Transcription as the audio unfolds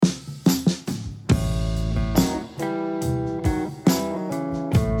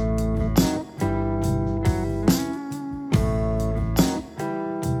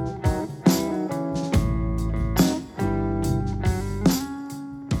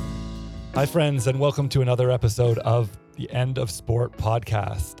Hi, friends, and welcome to another episode of the End of Sport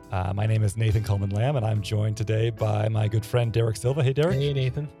podcast. My name is Nathan Coleman-Lamb, and I'm joined today by my good friend Derek Silva. Hey, Derek. Hey,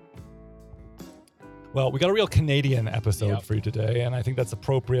 Nathan. Well, we got a real Canadian episode for you today, and I think that's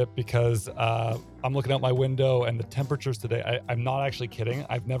appropriate because I'm looking out my window and the temperatures today, I'm not actually kidding.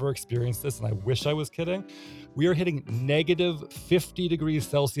 I've never experienced this, and I wish I was kidding. We are hitting negative 50 degrees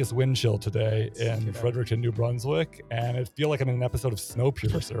Celsius wind chill today in Fredericton, New Brunswick, and it feels like I'm in an episode of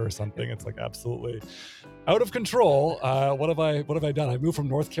Snowpiercer or something. It's like absolutely out of control. What have I done? I moved from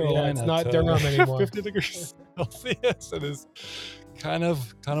North Carolina. Yeah, it's not Durham anymore. 50 degrees Celsius. It is kind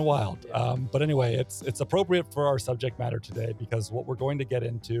of wild. But anyway, it's appropriate for our subject matter today because what we're going to get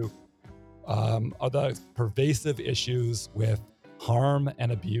into are the pervasive issues with harm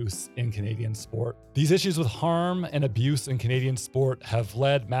and abuse in Canadian sport. These issues with harm and abuse in Canadian sport have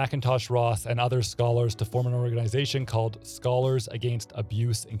led MacIntosh, Ross, and other scholars to form an organization called Scholars Against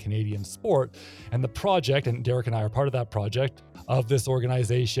Abuse in Canadian Sport. And the project, and Derek and I are part of that project, of this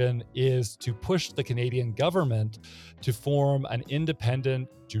organization is to push the Canadian government to form an independent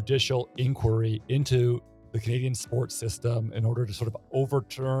judicial inquiry into the Canadian sports system in order to sort of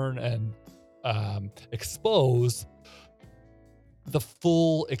overturn and expose the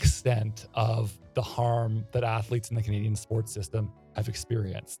full extent of the harm that athletes in the Canadian sports system have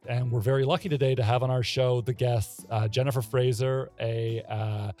experienced. And we're very lucky today to have on our show the guests, Jennifer Fraser,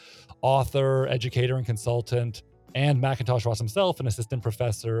 a author, educator, and consultant, and MacIntosh Ross himself, an assistant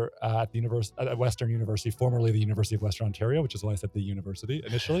professor at Western University, formerly the University of Western Ontario, which is why I said the university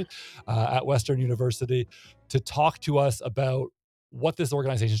initially, at Western University, to talk to us about what this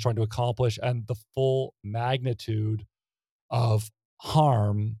organization is trying to accomplish and the full magnitude of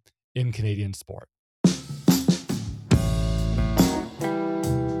harm in Canadian sport.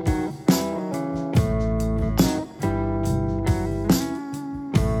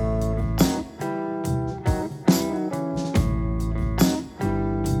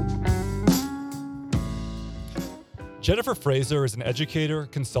 Jennifer Fraser is an educator,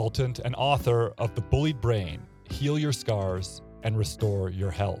 consultant, and author of The Bullied Brain, Heal Your Scars and Restore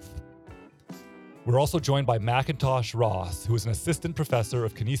Your Health. We're also joined by MacIntosh Ross, who is an assistant professor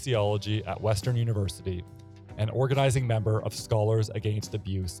of kinesiology at Western University and organizing member of Scholars Against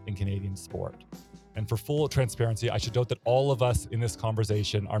Abuse in Canadian Sport. And for full transparency, I should note that all of us in this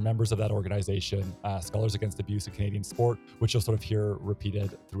conversation are members of that organization, Scholars Against Abuse in Canadian Sport, which you'll sort of hear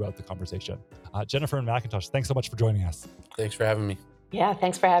repeated throughout the conversation. Jennifer and MacIntosh, thanks so much for joining us. Thanks for having me. Yeah,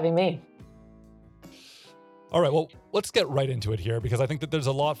 thanks for having me. All right, well, let's get right into it here because I think that there's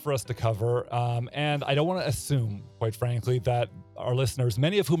a lot for us to cover. And I don't want to assume, quite frankly, that our listeners,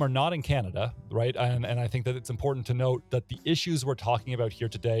 many of whom are not in Canada, right? And I think that it's important to note that the issues we're talking about here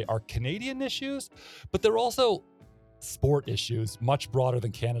today are Canadian issues, but they're also sport issues, much broader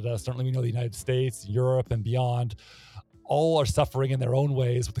than Canada. Certainly we know the United States, Europe, and beyond all are suffering in their own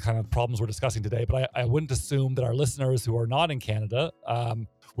ways with the kind of problems we're discussing today. But I wouldn't assume that our listeners who are not in Canada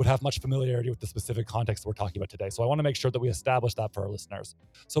would have much familiarity with the specific context we're talking about today. So I want to make sure that we establish that for our listeners.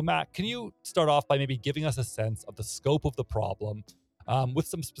 So Matt, can you start off by maybe giving us a sense of the scope of the problem with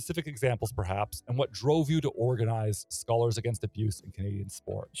some specific examples perhaps, and what drove you to organize Scholars Against Abuse in Canadian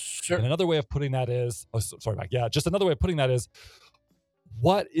Sport? Sure. And another way of putting that is, just another way of putting that is,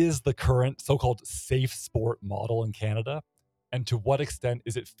 what is the current so-called safe sport model in Canada? And to what extent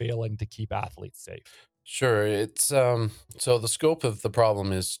is it failing to keep athletes safe? Sure. It's so the scope of the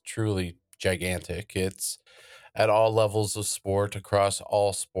problem is truly gigantic. It's at all levels of sport, across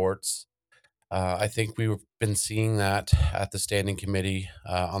all sports. I think we've been seeing that at the Standing Committee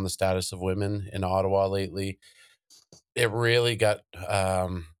on the Status of Women in Ottawa lately. It really got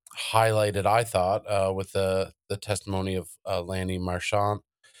highlighted, I thought, with the testimony of Lanny Marchant,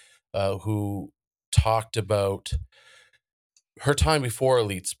 who talked about her time before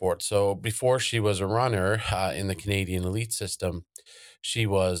elite sports. So before she was a runner in the Canadian elite system, she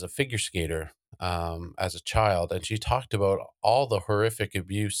was a figure skater as a child. And she talked about all the horrific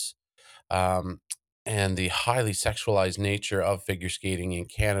abuse um, and the highly sexualized nature of figure skating in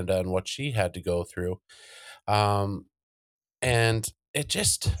Canada and what she had to go through. Um, and it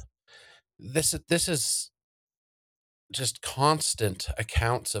just, this is just constant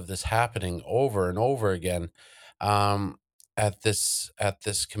accounts of this happening over and over again. At this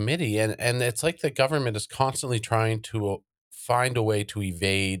committee, and it's like the government is constantly trying to find a way to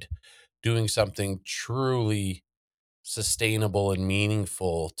evade doing something truly sustainable and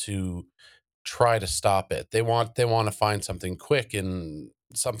meaningful to try to stop it. They want to find something quick and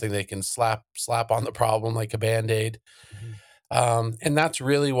something they can slap on the problem like a band-aid. And that's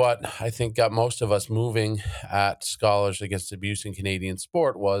really what I think got most of us moving at Scholars Against Abuse in Canadian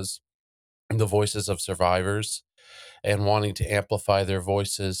Sport was the voices of survivors and wanting to amplify their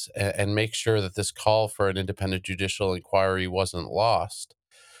voices and make sure that this call for an independent judicial inquiry wasn't lost,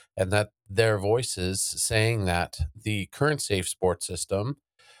 and that their voices saying that the current safe sports system,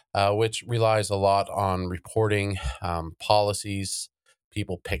 which relies a lot on reporting policies,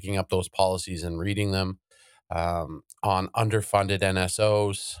 people picking up those policies and reading them, on underfunded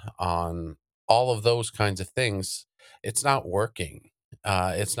NSOs, on all of those kinds of things, it's not working.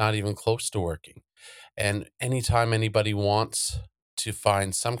 It's not even close to working. And anytime anybody wants to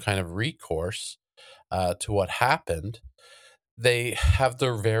find some kind of recourse to what happened, they have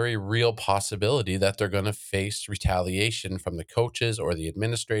the very real possibility that they're going to face retaliation from the coaches or the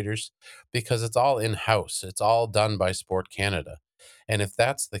administrators because it's all in house. It's all done by Sport Canada. And if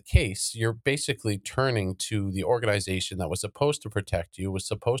that's the case, you're basically turning to the organization that was supposed to protect you, was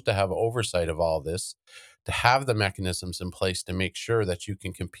supposed to have oversight of all this, to have the mechanisms in place to make sure that you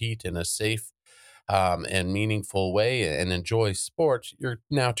can compete in a safe and meaningful way and enjoy sports. You're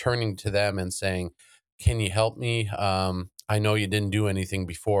now turning to them and saying, can you help me? I know you didn't do anything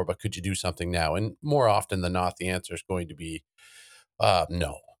before, but could you do something now? And more often than not, the answer is going to be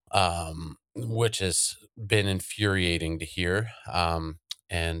no, which has been infuriating to hear.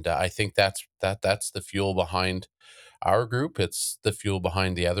 And I think that's the fuel behind our group. It's the fuel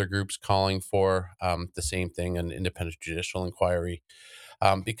behind the other groups calling for the same thing, an independent judicial inquiry.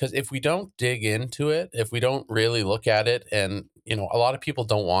 Because if we don't dig into it, if we don't really look at it, and a lot of people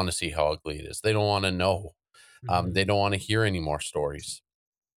don't want to see how ugly it is. They don't want to know. Mhm. They don't want to hear any more stories.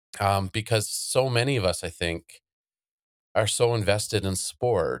 Because so many of us, I think, are so invested in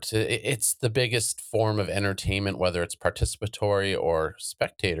sport. It's the biggest form of entertainment, whether it's participatory or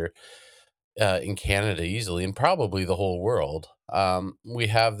spectator, in Canada easily, and probably the whole world. We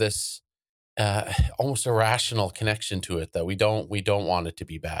have this almost irrational connection to it that we don't want it to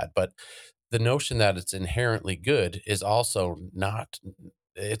be bad, but the notion that it's inherently good is also not.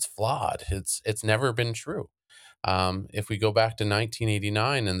 It's flawed. It's never been true. If we go back to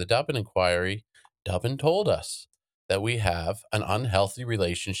 1989 and the Dubbin inquiry, Dubbin told us that we have an unhealthy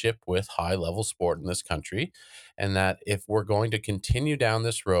relationship with high level sport in this country, and that if we're going to continue down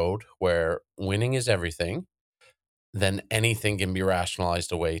this road where winning is everything, then anything can be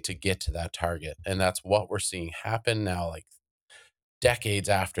rationalized away to get to that target. And that's what we're seeing happen now, like decades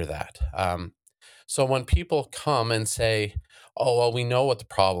after that. So when people come and say, oh, well, we know what the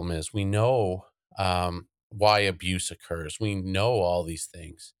problem is, we know why abuse occurs, we know all these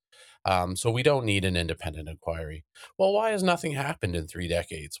things. So we don't need an independent inquiry. Well, why has nothing happened in 3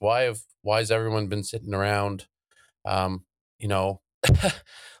 decades? Why has everyone been sitting around um, you know,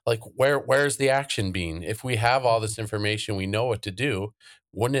 like where's the action being? If we have all Mhm. this information, we know what to do.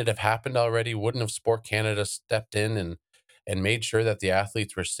 Wouldn't it have happened already? Wouldn't have Sport Canada stepped in and made sure that the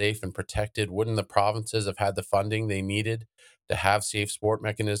athletes were safe and protected? Wouldn't the provinces have had the funding they needed to have safe sport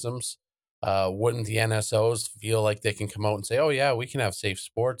mechanisms? Wouldn't the NSOs feel like they can come out and say, "Oh yeah, we can have safe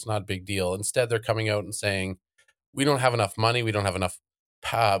sports, not a big deal"? Instead, they're coming out and saying, we don't have enough money, we don't have enough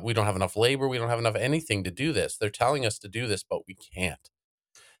we don't have enough labor, we don't have enough anything to do this. They're telling us to do this, but we can't.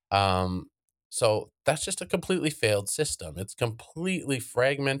 Um, so that's just a completely failed system. It's completely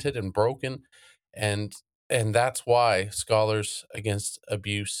fragmented and broken, and that's why Scholars Against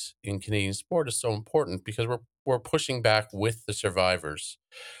Abuse in Canadian Sport is so important because we're pushing back with the survivors.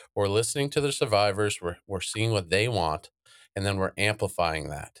 We're listening to the survivors, we're seeing what they want, and then we're amplifying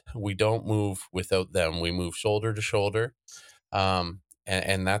that. We don't move without them. We move shoulder to shoulder.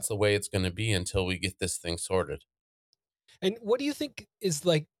 And that's the way it's going to be until we get this thing sorted. And what do you think is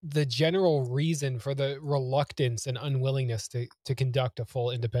like the general reason for the reluctance and unwillingness to conduct a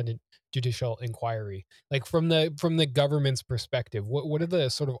full independent judicial inquiry? Like from the government's perspective, what are the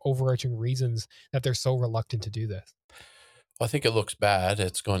sort of overarching reasons that they're so reluctant to do this? I think it looks bad.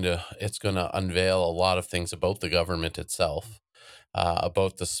 It's going to unveil a lot of things about the government itself,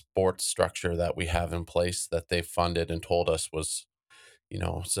 about the sports structure that we have in place that they funded and told us was,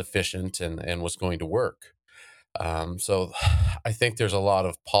 sufficient and was going to work. So I think there's a lot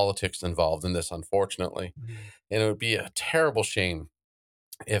of politics involved in this, unfortunately. Mhm. And it would be a terrible shame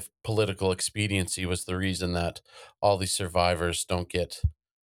if political expediency was the reason that all these survivors don't get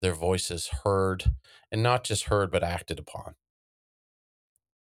their voices heard, and not just heard, but acted upon.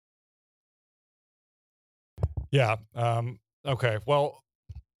 Yeah. Okay. Well,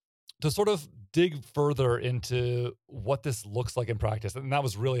 to sort of dig further into what this looks like in practice, and that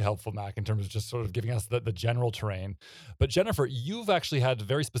was really helpful, Mac, in terms of just sort of giving us the general terrain. But Jennifer, you've actually had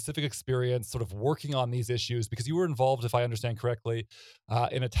very specific experience sort of working on these issues because you were involved, if I understand correctly,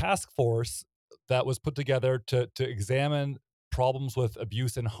 in a task force that was put together to examine problems with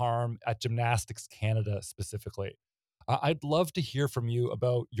abuse and harm at Gymnastics Canada specifically. I'd love to hear from you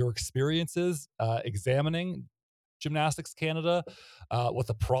about your experiences examining Gymnastics Canada, what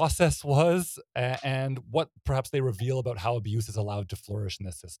the process was, and what perhaps they reveal about how abuse is allowed to flourish in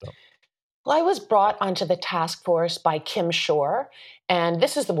this system. Well, I was brought onto the task force by Kim Shore, and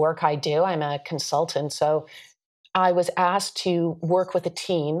this is the work I do. I'm a consultant, so I was asked to work with a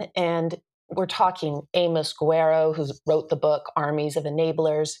team, and we're talking Amos Guerrero, who wrote the book Armies of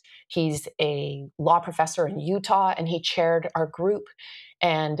Enablers. He's a law professor in Utah, and he chaired our group.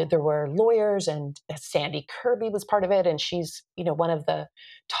 And there were lawyers, and Sandy Kirby was part of it, and she's one of the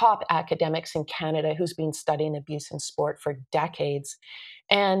top academics in Canada who's been studying abuse in sport for decades.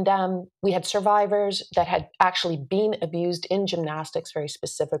 And we had survivors that had actually been abused in gymnastics, very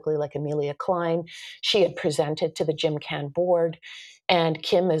specifically, like Amelia Klein. She had presented to the GymCan board. And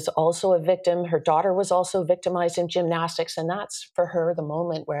Kim is also a victim. Her daughter was also victimized in gymnastics. And that's for her the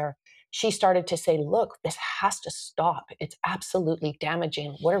moment where she started to say, look, this has to stop. It's absolutely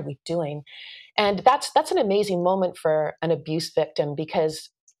damaging. What are we doing? And that's an amazing moment for an abuse victim, because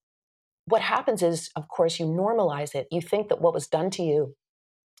what happens is, of course, you normalize it. You think that what was done to you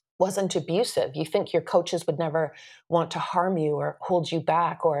wasn't abusive. You think your coaches would never want to harm you or hold you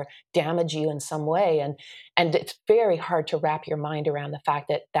back or damage you in some way. And it's very hard to wrap your mind around the fact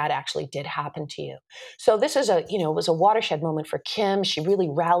that that actually did happen to you. So this is it was a watershed moment for Kim. She really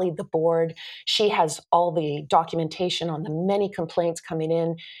rallied the board. She has all the documentation on the many complaints coming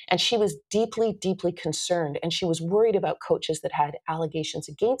in. And she was deeply, deeply concerned. And she was worried about coaches that had allegations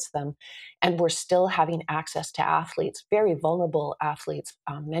against them and were still having access to athletes, very vulnerable athletes,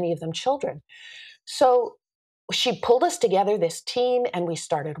 many of them children. So she pulled us together, this team, and we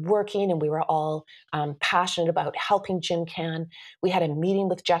started working, and we were all passionate about helping GymCan. We had a meeting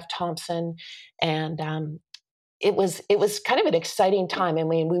with Jeff Thompson, and it was kind of an exciting time. I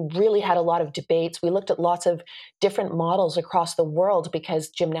mean, we really had a lot of debates. We looked at lots of different models across the world because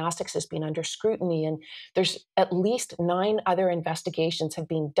gymnastics has been under scrutiny, and there's at least 9 other investigations have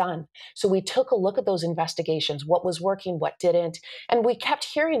been done. So we took a look at those investigations, what was working, what didn't, and we kept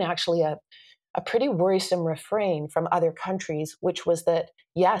hearing actually a pretty worrisome refrain from other countries, which was that,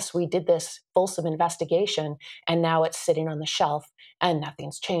 yes, we did this fulsome investigation and now it's sitting on the shelf and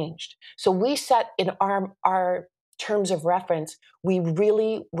nothing's changed. So we set in our terms of reference, we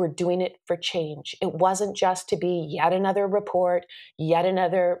really were doing it for change. It wasn't just to be yet another report, yet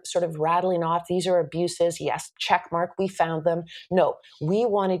another sort of rattling off, these are abuses, yes, check mark, we found them. No, we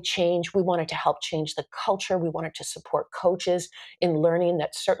wanted change. We wanted to help change the culture. We wanted to support coaches in learning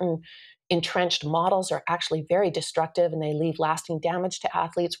that certain entrenched models are actually very destructive and they leave lasting damage to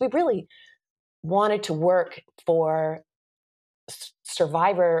athletes. We really wanted to work for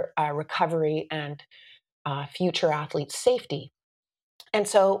survivor recovery and future athletes' safety. And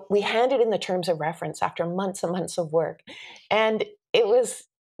so we handed in the terms of reference after months and months of work. And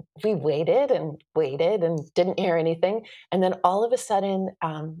we waited and didn't hear anything. And then all of a sudden,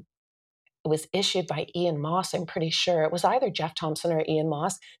 it was issued by Ian Moss, I'm pretty sure. It was either Jeff Thompson or Ian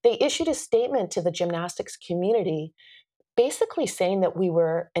Moss. They issued a statement to the gymnastics community basically saying that we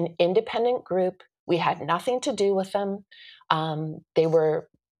were an independent group. We had nothing to do with them. They were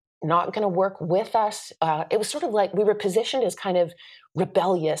not going to work with us. It was sort of like we were positioned as kind of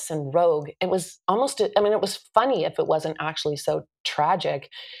rebellious and rogue. It was it was funny if it wasn't actually so tragic.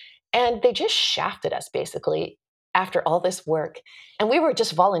 And they just shafted us basically after all this work. And we were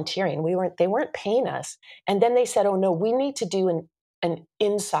just volunteering. They weren't paying us. And then they said, oh no, we need to do an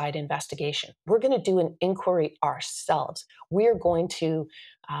inside investigation. We're going to do an inquiry ourselves. We're going to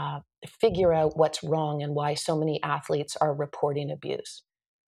figure out what's wrong and why so many athletes are reporting abuse.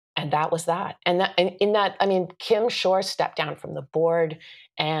 And that was that. Kim Shore stepped down from the board,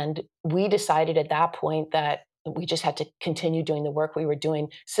 and we decided at that point that we just had to continue doing the work we were doing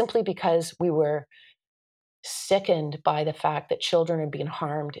simply because we were sickened by the fact that children are being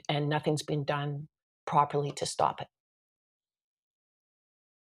harmed and nothing's been done properly to stop it.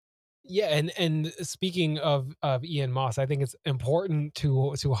 Yeah, and speaking of Ian Moss, I think it's important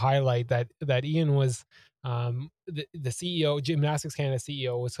to highlight that Ian was the CEO, Gymnastics Canada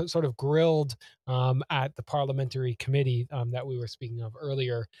CEO, was sort of grilled at the parliamentary committee that we were speaking of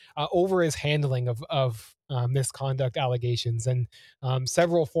earlier over his handling of misconduct allegations, and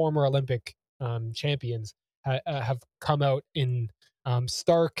several former Olympic champions have come out in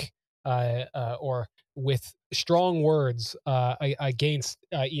stark or with strong words against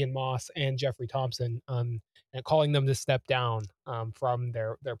Ian Moss and Jeffrey Thompson, and calling them to step down from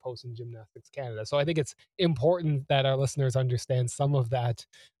their post in Gymnastics Canada. So I think it's important that our listeners understand some of that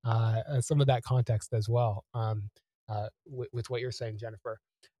context as well. with what you're saying, Jennifer.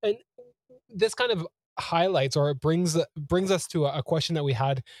 And this kind of highlights, or it brings us to a question that we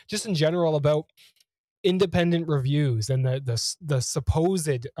had just in general about independent reviews and the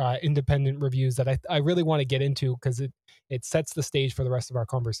supposed independent reviews that I really want to get into, because it sets the stage for the rest of our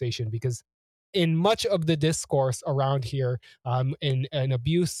conversation. Because in much of the discourse around here, in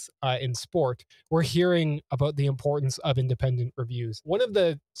abuse in sport, we're hearing about the importance of independent reviews. One of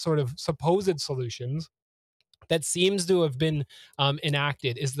the sort of supposed solutions that seems to have been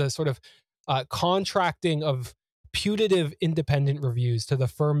enacted is the sort of contracting of putative independent reviews to the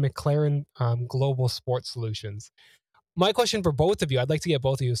firm McLaren Global Sports Solutions. My question for both of you, I'd like to get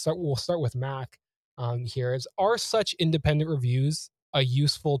both of you. We'll start with Mac here. Are such independent reviews a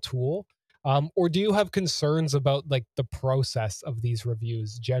useful tool, or do you have concerns about like the process of these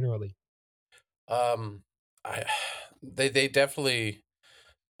reviews generally? Um, I they definitely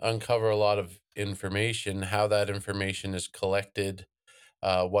uncover a lot of information. How that information is collected,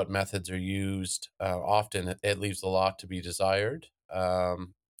 what methods are used. Often it leaves a lot to be desired.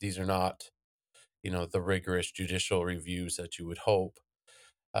 These are not, the rigorous judicial reviews that you would hope.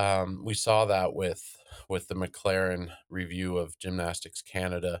 We saw that with the McLaren review of Gymnastics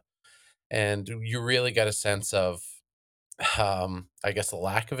Canada, and you really get a sense of, I guess, the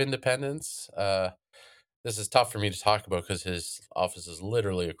lack of independence. This is tough for me to talk about because his office is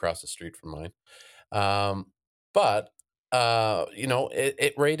literally across the street from mine. Um, but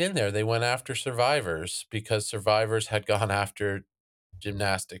it right in there. They went after survivors because survivors had gone after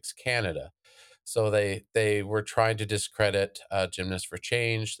Gymnastics Canada. So they were trying to discredit Gymnasts for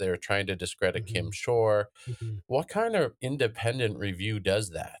Change. They were trying to discredit Kim Mhm. Shore. Mhm. What kind of independent review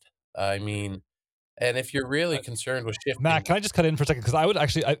does that? I mean, and if you're really Uh, concerned with Matt, shifting, can I just cut in for a second? Because I would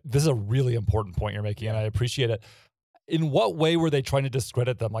actually, this is a really important point you're making, and Yeah. I appreciate it. In what way were they trying to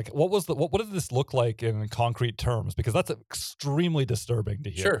discredit them? Like, what did this look like in concrete terms? Because that's extremely disturbing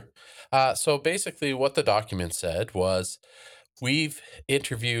to hear. sure. So basically, what the document said was, we've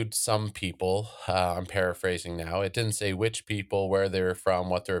interviewed some people. I'm paraphrasing now. It didn't say which people, where they were from,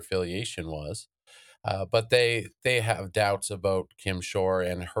 what their affiliation was. But they have doubts about Kim Shore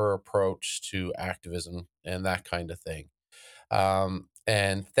and her approach to activism and that kind of thing.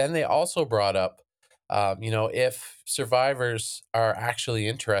 And then they also brought up, if survivors are actually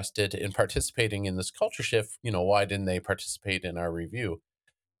interested in participating in this culture shift, why didn't they participate in our review?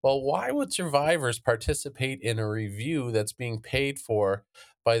 Well, why would survivors participate in a review that's being paid for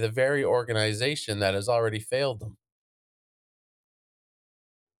by the very organization that has already failed them?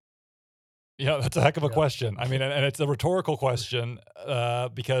 Yeah, that's a heck of a Yeah. question. I mean, and it's a rhetorical question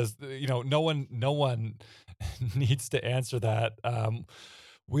because no one needs to answer that.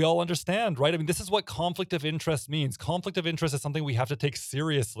 We all understand, right? I mean, this is what conflict of interest means. Conflict of interest is something we have to take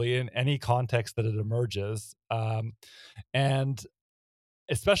seriously in any context that it emerges, and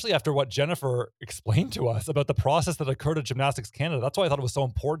especially after what Jennifer explained to us about the process that occurred at Gymnastics Canada. That's why I thought it was so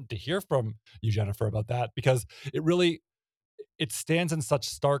important to hear from you, Jennifer, about that, because it stands in such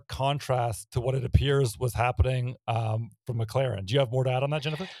stark contrast to what it appears was happening from McLaren. Do you have more to add on that,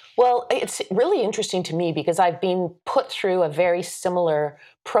 Jennifer? Well, it's really interesting to me because I've been put through a very similar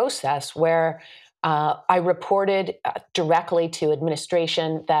process where I reported directly to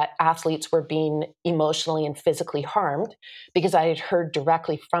administration that athletes were being emotionally and physically harmed because I had heard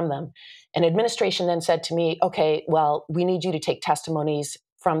directly from them. And administration then said to me, okay, well, we need you to take testimonies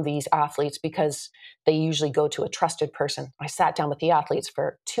from these athletes because they usually go to a trusted person. I sat down with the athletes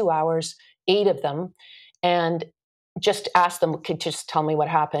for 2 hours, 8 of them, and just asked them, could just tell me what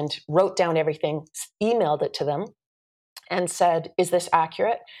happened, wrote down everything, emailed it to them, and said, is this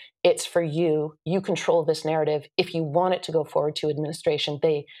accurate? It's for you. You control this narrative. If you want it to go forward to administration,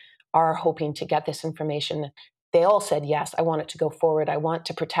 they are hoping to get this information. They all said, yes, I want it to go forward. I want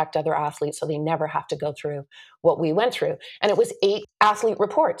to protect other athletes so they never have to go through what we went through. And it was 8 athlete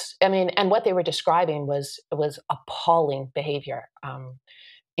reports. I mean, and what they were describing was appalling behavior.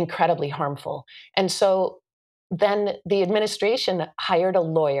 Incredibly harmful. And so then the administration hired a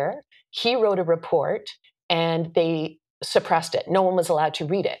lawyer. He wrote a report and they suppressed it. No one was allowed to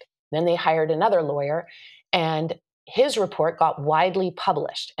read it. Then they hired another lawyer and his report got widely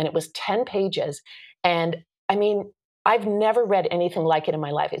published and it was 10 pages. And I mean, I've never read anything like it in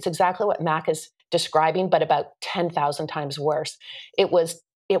my life. It's exactly what Mac is describing, but about 10,000 times worse. It was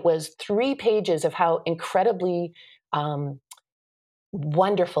 3 pages of how incredibly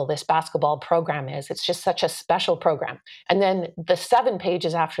wonderful this basketball program is. It's just such a special program. And then the 7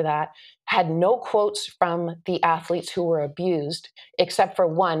 pages after that had no quotes from the athletes who were abused, except for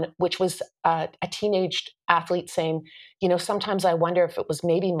one, which was a teenage athlete saying, sometimes I wonder if it was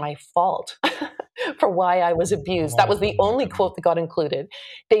maybe my fault for why I was abused. That Oh, was the my only goodness. quote that got included.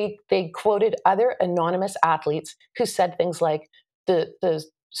 They quoted other anonymous athletes who said things like, the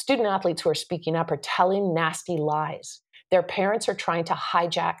student athletes who are speaking up are telling nasty lies. Their parents are trying to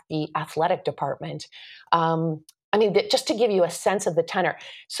hijack the athletic department. Just to give you a sense of the tenor.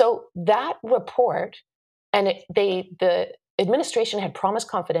 So that report, and the administration had promised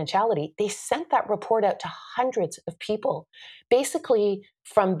confidentiality. They sent that report out to hundreds of people, basically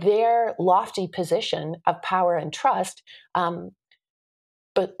from their lofty position of power and trust,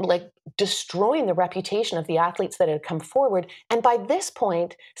 but like destroying the reputation of the athletes that had come forward. And by this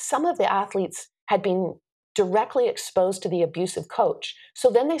point, some of the athletes had been directly exposed to the abusive coach. So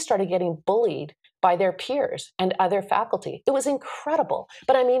then they started getting bullied by their peers and other faculty. It was incredible.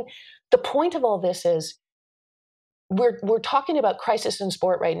 But the point of all this is we're talking about crisis in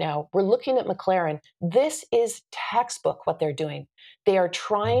sport right now. We're looking at McLaren. This is textbook what they're doing. They are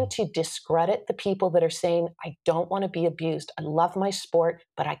trying to discredit the people that are saying, I don't want to be abused. I love my sport,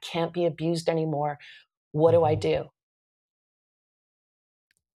 but I can't be abused anymore. What do I do?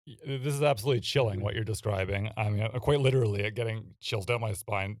 This is absolutely chilling what you're describing. I mean, quite literally, getting chills down my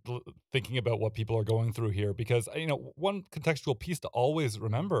spine thinking about what people are going through here. Because one contextual piece to always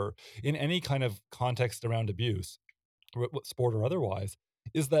remember in any kind of context around abuse, sport or otherwise,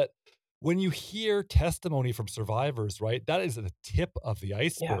 is that when you hear testimony from survivors, right, that is the tip of the Yeah.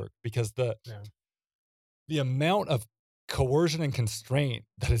 iceberg, because the Yeah. the amount of coercion and constraint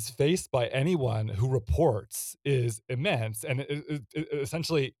that is faced by anyone who reports is immense, and it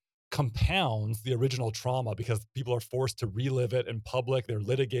essentially compounds the original trauma because people are forced to relive it in public. They're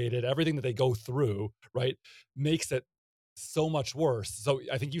litigated. Everything that they go through, right, makes it so much worse. So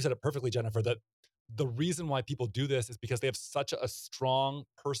I think you said it perfectly, Jennifer, that the reason why people do this is because they have such a strong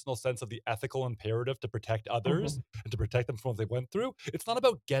personal sense of the ethical imperative to protect others Mhm. and to protect them from what they went through. It's not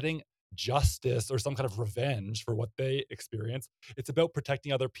about getting justice or some kind of revenge for what they experience. It's about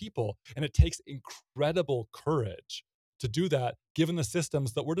protecting other people. And it takes incredible courage to do that, given the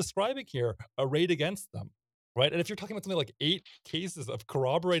systems that we're describing here arrayed against them. Right. And if you're talking about something like 8 cases of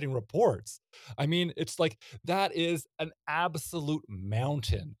corroborating reports, I mean, it's like that is an absolute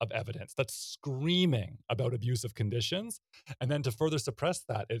mountain of evidence that's screaming about abusive conditions. And then to further suppress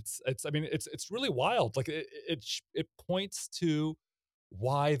that, it's really wild. Like it points to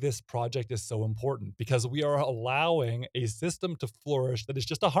why this project is so important, because we are allowing a system to flourish that is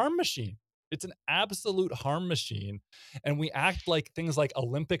just a harm machine. It's an absolute harm machine. And we act like things like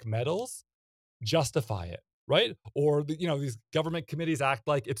Olympic medals justify it, right? Or these government committees act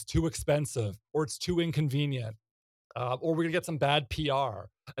like it's too expensive or it's too inconvenient, or we're gonna get some bad PR,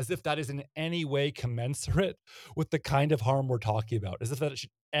 as if that is in any way commensurate with the kind of harm we're talking about, as if that it should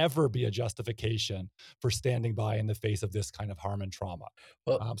ever be a justification for standing by in the face of this kind of harm and trauma.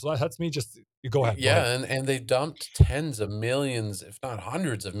 Well, So that's me. Just go ahead. Go ahead. yeah, and they dumped tens of millions, if not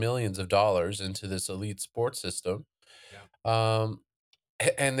hundreds of millions of dollars into this elite sports system. Yeah. Um,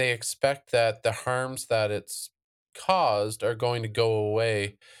 and they expect that the harms that it's caused are going to go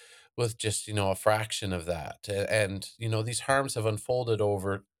away with just, a fraction of that. And, these harms have unfolded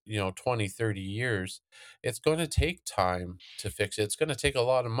over, 20, 30 years. It's going to take time to fix it. It's going to take a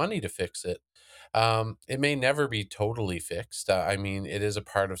lot of money to fix it. It may never be totally fixed. I mean, it is a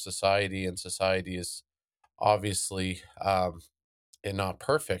part of society, and society is obviously not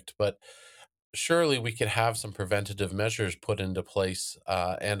perfect, but surely we could have some preventative measures put into place,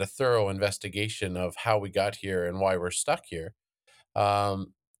 and a thorough investigation of how we got here and why we're stuck here.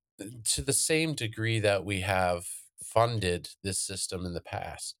 Um, to the same degree that we have funded this system in the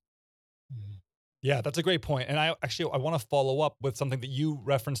past. Mhm. Yeah, that's a great point. And I want to follow up with something that you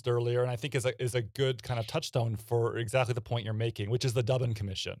referenced earlier, and I think is a good kind of touchstone for exactly the point you're making, which is the Dubbin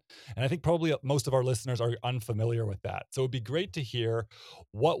Commission. And I think probably most of our listeners are unfamiliar with that. So it'd be great to hear,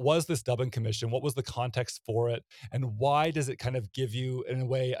 what was this Dubbin Commission? What was the context for it? And why does it kind of give you, in a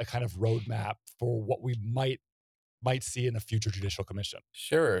way, a kind of roadmap for what we might see in a future judicial commission?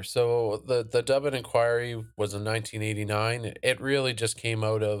 Sure. So the Dubbin inquiry was in 1989. It really just came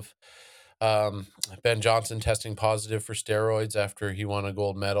out of um, Ben Johnson testing positive for steroids after he won a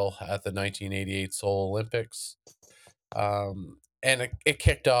gold medal at the 1988 Seoul Olympics. And it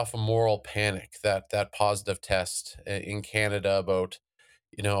kicked off a moral panic, that positive test in Canada about,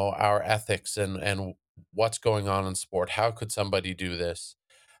 our ethics and what's going on in sport. How could somebody do this?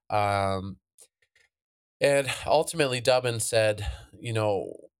 Um, And ultimately, Dubin said,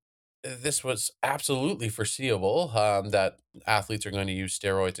 this was absolutely foreseeable, that athletes are going to use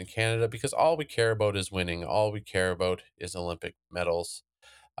steroids in Canada because all we care about is winning. All we care about is Olympic medals.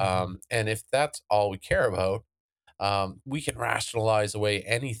 Mhm. And if that's all we care about, we can rationalize away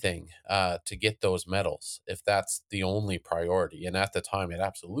anything to get those medals if that's the only priority. And at the time, it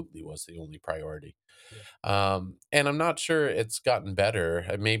absolutely was the only priority. Yeah. And I'm not sure it's gotten better.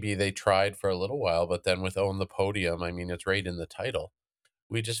 Maybe they tried for a little while, but then with Own the Podium, I mean, it's right in the title.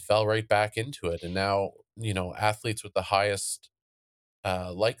 We just fell right back into it. And now, athletes with the highest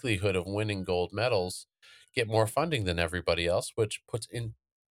likelihood of winning gold medals get more funding than everybody else, which puts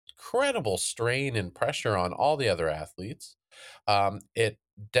incredible strain and pressure on all the other athletes. It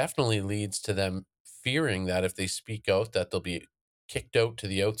definitely leads to them fearing that if they speak out, that they'll be kicked out to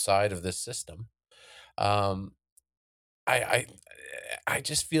the outside of this system. Um, I I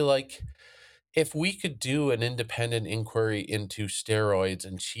just feel like if we could do an independent inquiry into steroids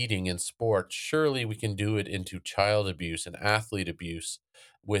and cheating in sport, surely we can do it into child abuse and athlete abuse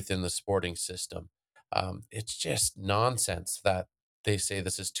within the sporting system. It's just nonsense that they say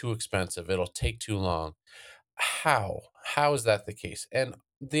this is too expensive, it'll take too long. How? How is that the case? And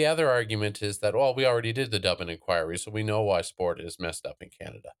the other argument is that, well, we already did the Dublin inquiry, so we know why sport is messed up in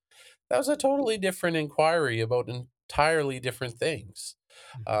Canada. That was a totally different inquiry about entirely different things.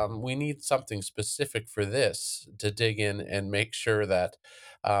 Mhm. We need something specific for this to dig in and make sure that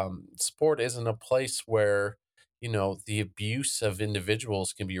sport isn't a place where, the abuse of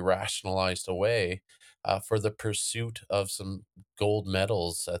individuals can be rationalized away for the pursuit of some gold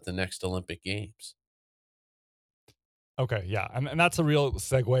medals at the next Olympic Games. Okay, yeah, and that's a real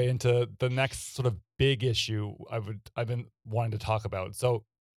segue into the next sort of big issue I've been wanting to talk about. So,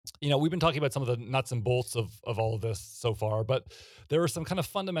 we've been talking about some of the nuts and bolts of all of this so far, but there are some kind of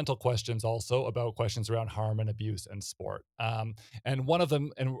fundamental questions also about questions around harm and abuse in sport. And one of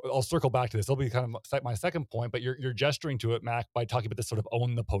them, and I'll circle back to this. It'll be kind of my second point, but you're gesturing to it, Mac, by talking about this sort of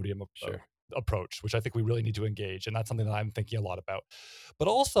own the podium Sure. approach, which I think we really need to engage, and that's something that I'm thinking a lot about. But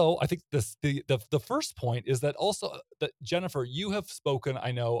also, I think the first point is that also that Jennifer, you have spoken,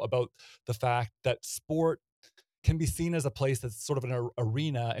 I know, about the fact that sport can be seen as a place that's sort of an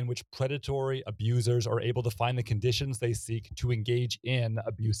arena in which predatory abusers are able to find the conditions they seek to engage in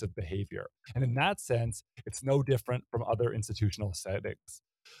abusive behavior. And in that sense, it's no different from other institutional settings.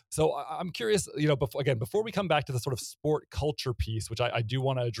 So I'm curious, before we come back to the sort of sport culture piece, which I do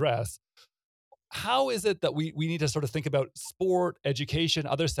want to address, how is it that we need to sort of think about sport, education,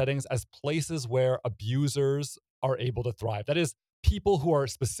 other settings as places where abusers are able to thrive? That is, people who are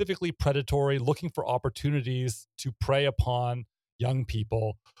specifically predatory, looking for opportunities to prey upon young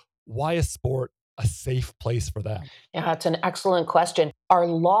people. Why is sport a safe place for them? Yeah, it's an excellent question. Our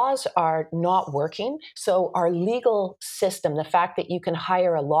laws are not working. So, our legal system, the fact that you can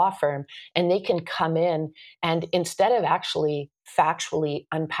hire a law firm and they can come in and instead of actually factually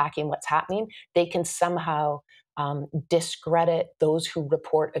unpacking what's happening, they can somehow discredit those who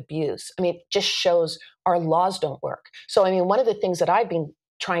report abuse. I mean, it just shows our laws don't work. So, I mean, one of the things that I've been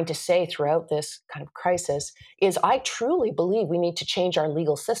trying to say throughout this kind of crisis is I truly believe we need to change our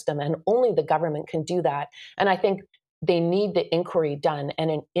legal system, and only the government can do that. And I think they need the inquiry done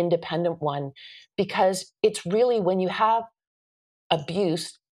and an independent one because it's really when you have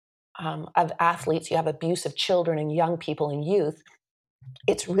abuse of athletes, you have abuse of children and young people and youth,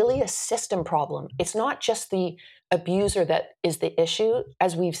 it's really a system problem. It's not just the abuser that is the issue.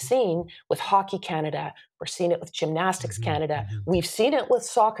 As we've seen with Hockey Canada, we're seeing it with Gymnastics Mhm. Canada, Mhm. we've seen it with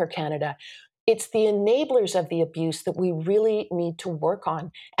Soccer Canada. It's the enablers of the abuse that we really need to work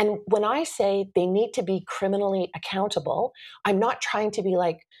on. And when I say they need to be criminally accountable, I'm not trying to be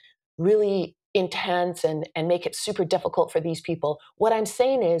like really intense and make it super difficult for these people. What I'm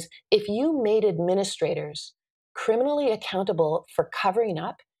saying is if you made administrators criminally accountable for covering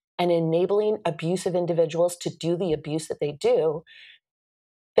up and enabling abusive individuals to do the abuse that they do,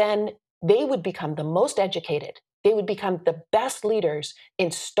 then they would become the most educated. They would become the best leaders in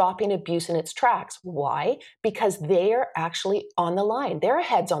stopping abuse in its tracks. Why? Because they are actually on the line. Their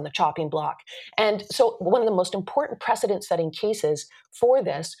heads on the chopping block. And so, one of the most important precedent setting cases for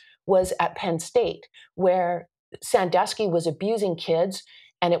this was at Penn State, where Sandusky was abusing kids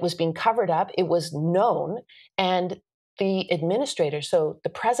and it was being covered up. It was known. And the administrator, so the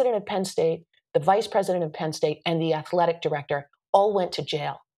president of Penn State, the vice president of Penn State, and the athletic director all went to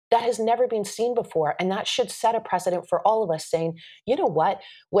jail. That has never been seen before. And that should set a precedent for all of us saying, you know what,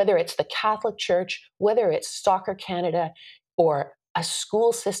 whether it's the Catholic Church, whether it's Soccer Canada, or a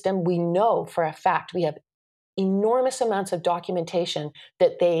school system, we know for a fact we have enormous amounts of documentation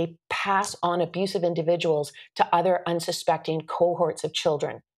that they pass on abusive individuals to other unsuspecting cohorts of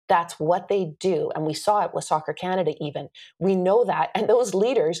children. That's what they do. And we saw it with Soccer Canada even. We know that. And those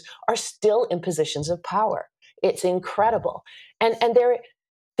leaders are still in positions of power. It's incredible. And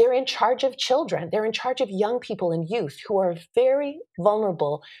they're in charge of children. They're in charge of young people and youth who are very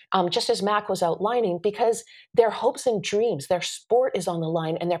vulnerable, just as Mac was outlining, because their hopes and dreams, their sport is on the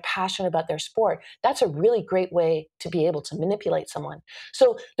line and they're passionate about their sport. That's a really great way to be able to manipulate someone.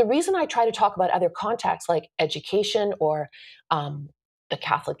 So the reason I try to talk about other contexts like education or the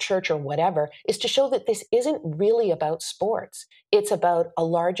Catholic Church or whatever is to show that this isn't really about sports. It's about a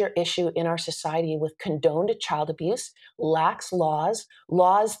larger issue in our society with condoned child abuse, lax laws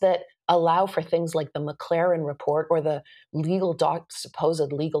that allow for things like the McLaren report or the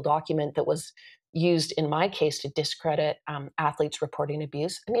supposed legal document that was used in my case to discredit athletes reporting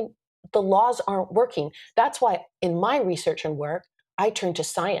abuse. I mean, the laws aren't working. That's why in my research and work, I turn to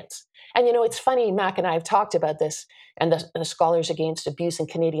science. And it's funny, Mac and I have talked about this and the Scholars Against Abuse in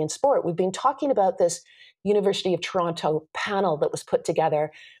Canadian Sport. We've been talking about this University of Toronto panel that was put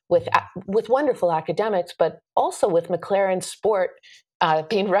together with wonderful academics, but also with McLaren Sport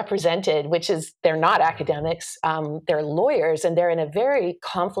being represented, which is they're not academics, they're lawyers, and they're in a very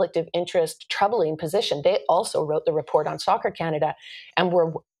conflict of interest, troubling position. They also wrote the report on Soccer Canada and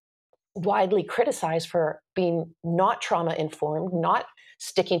were widely criticized for being not trauma informed, not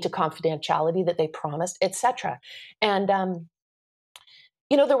sticking to confidentiality that they promised, etc. And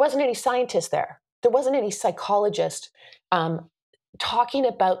there wasn't any scientist there. There wasn't any psychologist talking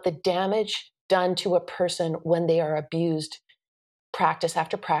about the damage done to a person when they are abused practice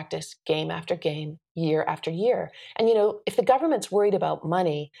after practice, game after game, year after year. And, if the government's worried about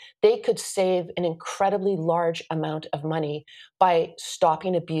money, they could save an incredibly large amount of money by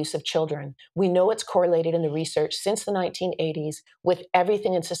stopping abuse of children. We know it's correlated in the research since the 1980s with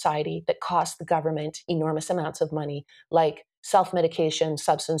everything in society that costs the government enormous amounts of money, like self-medication,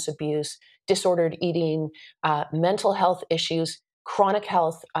 substance abuse, disordered eating, mental health issues, chronic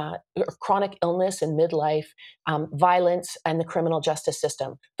illness in midlife, violence, and the criminal justice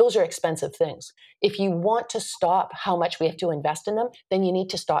system. Those are expensive things. If you want to stop how much we have to invest in them, then you need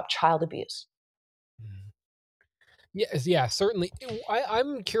to stop child abuse. Yes, yeah, certainly.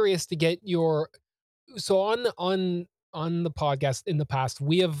 I'm curious to get your on the podcast in the past,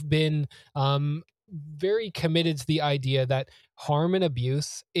 we have been very committed to the idea that harm and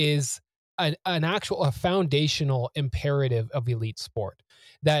abuse is a foundational imperative of elite sport.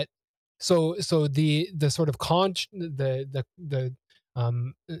 That the sort of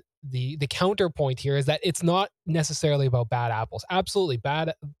the counterpoint here is that it's not necessarily about bad apples. Absolutely,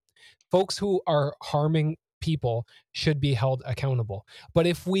 bad folks who are harming people should be held accountable. But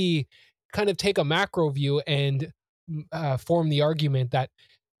if we kind of take a macro view and form the argument that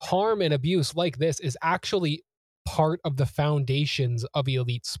harm and abuse like this is actually part of the foundations of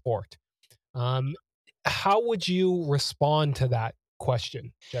elite sport, how would you respond to that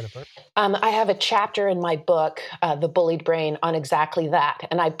question, Jennifer? I have a chapter in my book, The Bullied Brain, on exactly that.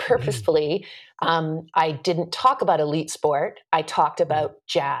 And I purposefully, I didn't talk about elite sport. I talked about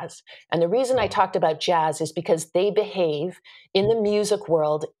jazz. And the reason I talked about jazz is because they behave in the music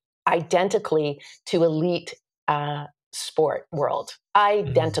world identically to elite sport world.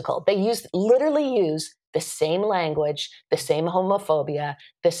 Identical. They literally use the same language, the same homophobia,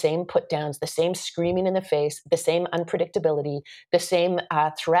 the same put downs, the same screaming in the face, the same unpredictability, the same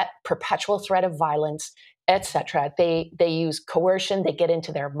perpetual threat of violence, etc. They use coercion. They get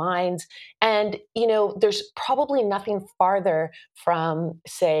into their minds, and there's probably nothing farther from,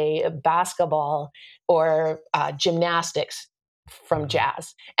 say, basketball or gymnastics from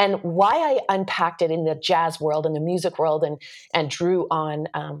jazz. And why I unpacked it in the jazz world and the music world, and drew on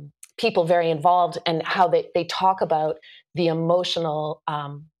people very involved, and how they talk about the emotional,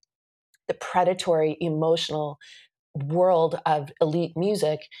 the predatory emotional world of elite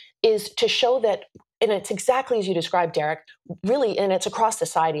music, is to show that, and it's exactly as you described, Derek, really, and it's across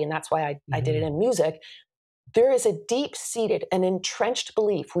society, and that's why I did it in music. There is a deep-seated and entrenched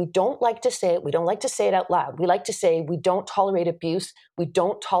belief. We don't like to say it. We don't like to say it out loud. We like to say we don't tolerate abuse. We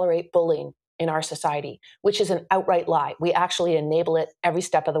don't tolerate bullying in our society, which is an outright lie. We actually enable it every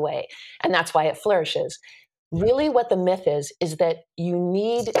step of the way. And that's why it flourishes. Really, what the myth is that you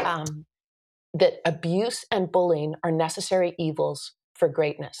need, that abuse and bullying are necessary evils for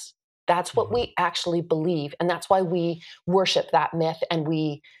greatness. That's what we actually believe. And that's why we worship that myth. And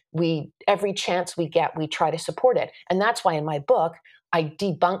we every chance we get, we try to support it. And that's why in my book, I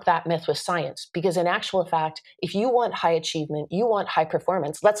debunk that myth with science, because in actual fact, if you want high achievement, you want high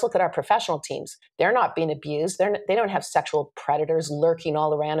performance, let's look at our professional teams. They're not being abused. They don't have sexual predators lurking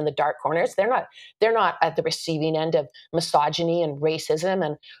all around in the dark corners. They're not at the receiving end of misogyny and racism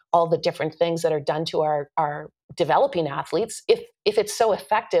and all the different things that are done to our developing athletes. If it's so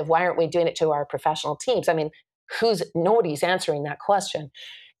effective, why aren't we doing it to our professional teams? I mean, nobody's answering that question.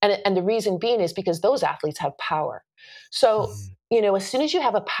 And the reason being is because those athletes have power. So, as soon as you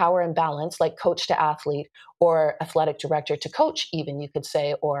have a power imbalance, like coach to athlete or athletic director to coach, even you could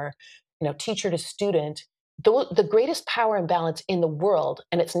say, or, teacher to student, the greatest power imbalance in the world,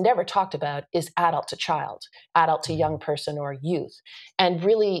 and it's never talked about, is adult to child, adult to young person or youth. And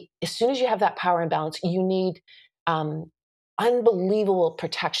really, as soon as you have that power imbalance, you need unbelievable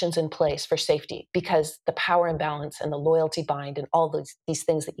protections in place for safety, because the power imbalance and the loyalty bind and all these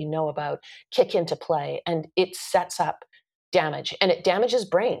things that you know about kick into play, and it sets up damage, and it damages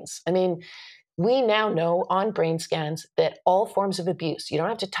brains. I mean, we now know on brain scans that all forms of abuse, you don't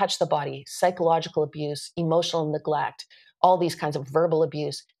have to touch the body, psychological abuse, emotional neglect, all these kinds of verbal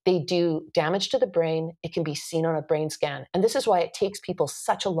abuse, they do damage to the brain. It can be seen on a brain scan. And this is why it takes people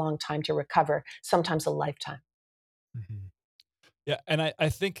such a long time to recover, sometimes a lifetime. Mm-hmm. Yeah, and I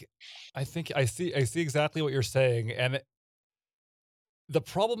think I see exactly what you're saying, and the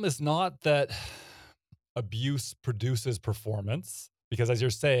problem is not that abuse produces performance, because as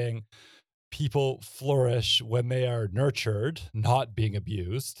you're saying, people flourish when they are nurtured, not being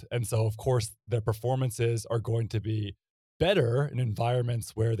abused, and so of course their performances are going to be better in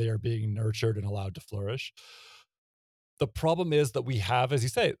environments where they are being nurtured and allowed to flourish. The problem is that we have, as you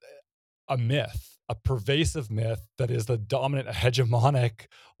say, a myth, a pervasive myth that is the dominant hegemonic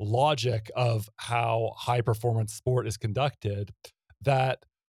logic of how high performance sport is conducted, that,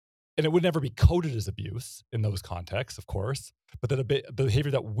 and it would never be coded as abuse in those contexts, of course, but that a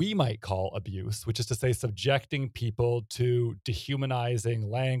behavior that we might call abuse, which is to say subjecting people to dehumanizing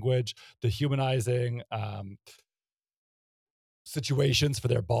language, dehumanizing situations for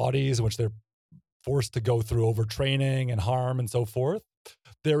their bodies in which they're forced to go through overtraining and harm and so forth.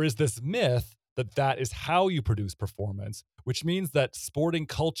 There is this myth that is how you produce performance, which means that sporting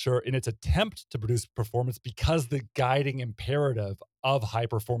culture, in its attempt to produce performance, because the guiding imperative of high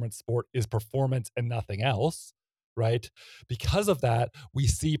performance sport is performance and nothing else, right? Because of that, we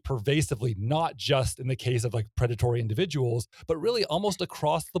see pervasively, not just in the case of like predatory individuals, but really almost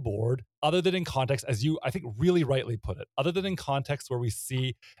across the board, other than in context, as you, I think, really rightly put it, other than in contexts where we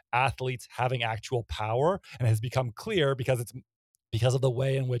see athletes having actual power, and it has become clear because of the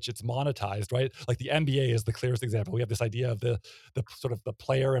way in which it's monetized, right? Like the NBA is the clearest example. We have this idea of the sort of the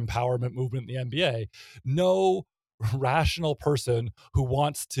player empowerment movement in the NBA. No rational person who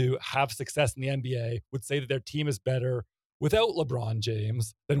wants to have success in the NBA would say that their team is better without LeBron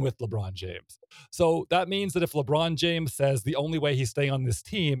James than with LeBron James. So that means that if LeBron James says the only way he's staying on this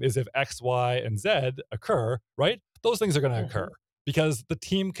team is if X, Y, and Z occur, right? Those things are going to occur, because the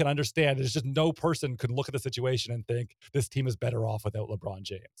team can understand. It's just no person could look at the situation and think this team is better off without LeBron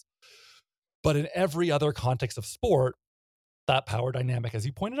James. But in every other context of sport, that power dynamic, as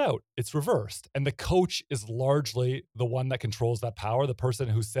you pointed out, it's reversed. And the coach is largely the one that controls that power, the person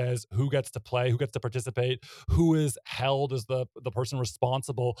who says who gets to play, who gets to participate, who is held as the person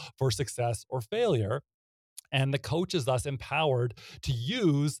responsible for success or failure. And the coach is thus empowered to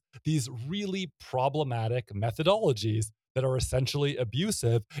use these really problematic methodologies that are essentially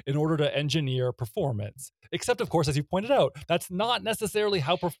abusive in order to engineer performance. Except, of course, as you pointed out, that's not necessarily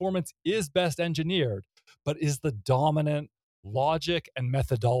how performance is best engineered, but is the dominant logic and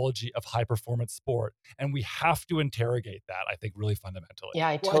methodology of high performance sport. And we have to interrogate that, I think, really fundamentally. Yeah,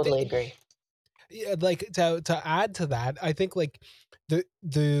 I totally agree. Yeah, like to add to that, I think like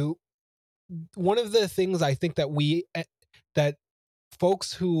the one of the things I think that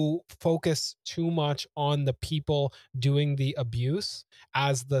folks who focus too much on the people doing the abuse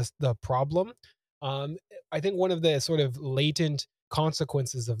as the problem, I think one of the sort of latent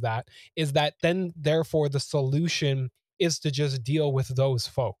consequences of that is that then therefore the solution is to just deal with those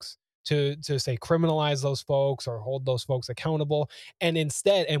folks, to say criminalize those folks or hold those folks accountable, and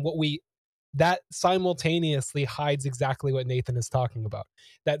instead, and what we that simultaneously hides exactly what Nathan is talking about.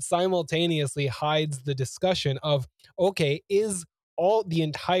 That simultaneously hides the discussion of, okay, is the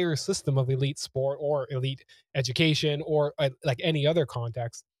entire system of elite sport or elite education or like any other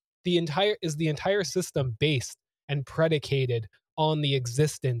context, the entire system based and predicated on the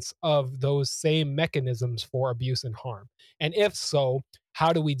existence of those same mechanisms for abuse and harm? And if so,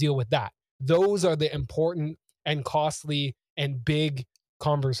 how do we deal with that? Those are the important and costly and big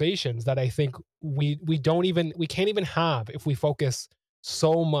conversations that I think we can't even have if we focus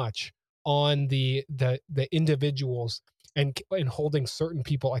so much on the individuals and holding certain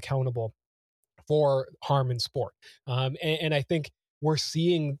people accountable for harm in sport. And I think we're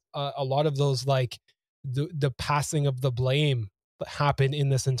seeing a lot of those, like the passing of the blame happen in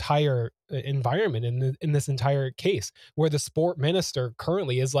this entire environment, in this entire case, where the sport minister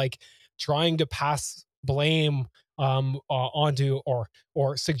currently is like trying to pass blame onto,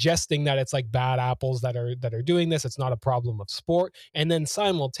 or suggesting that it's like bad apples that are doing this. It's not a problem of sport, and then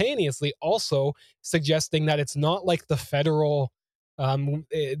simultaneously also suggesting that it's not like the federal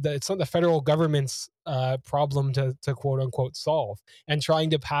it's not the federal government's problem to quote unquote solve, and trying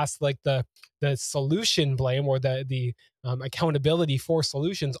to pass like the solution blame, or the accountability for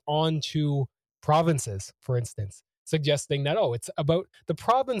solutions onto provinces, for instance, suggesting that, oh, it's about the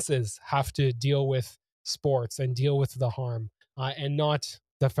provinces have to deal with sports and deal with the harm, and not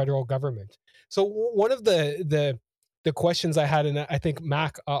the federal government. So one of the questions I had, and I think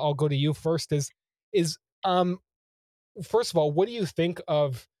Mac, I'll go to you first, is um first of all, what do you think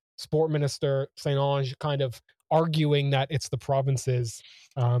of Sport Minister St. Ange kind of arguing that it's the province's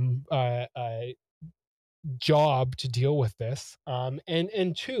um, uh, uh, job to deal with this?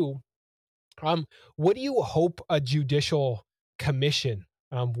 And two, what do you hope a judicial commission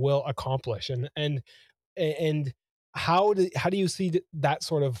will accomplish? And how do you see that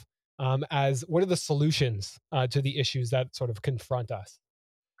sort of, as what are the solutions to the issues that sort of confront us?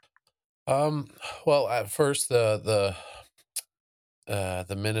 Um, well, at first, the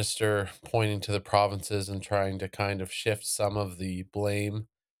minister pointing to the provinces and trying to kind of shift some of the blame,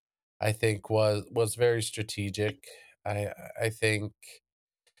 I think was very strategic. I think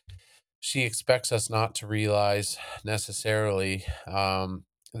she expects us not to realize necessarily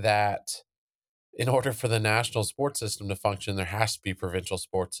that in order for the national sports system to function, there has to be provincial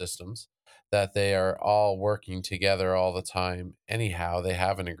sports systems, that they are all working together all the time. Anyhow, they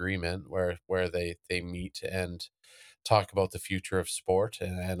have an agreement where they meet and talk about the future of sport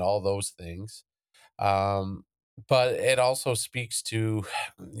and all those things. Um, but it also speaks to,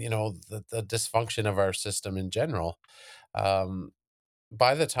 the dysfunction of our system in general. Um,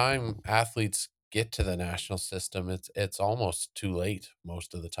 by the time athletes get to the national system, it's almost too late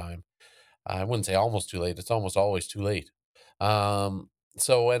most of the time. I wouldn't say almost too late, it's almost always too late. Um,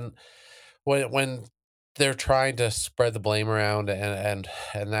 so when they're trying to spread the blame around and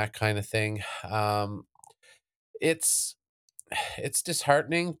that kind of thing, it's it's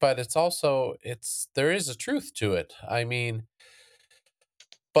disheartening, but it's also it's there is a truth to it. I mean,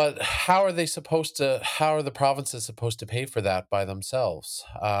 but how are the provinces supposed to pay for that by themselves?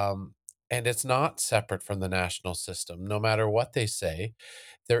 And it's not separate from the national system. No matter what they say,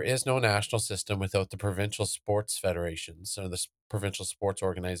 there is no national system without the provincial sports federations or the provincial sports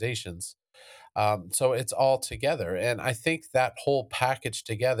organizations. So it's all together. And I think that whole package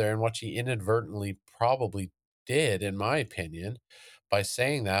together, and what she inadvertently probably did, in my opinion, by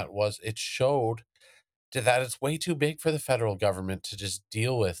saying that, was it showed that it's way too big for the federal government to just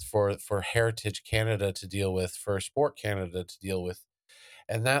deal with, for Heritage Canada to deal with, for Sport Canada to deal with.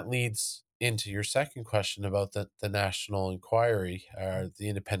 And that leads into your second question about the national inquiry, or the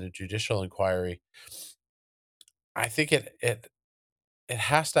independent judicial inquiry. I think it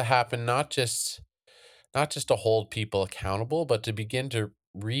has to happen, not just to hold people accountable, but to begin to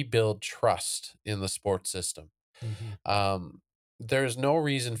rebuild trust in the sports system. Hmm. Um, there's no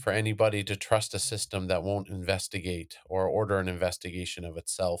reason for anybody to trust a system that won't investigate or order an investigation of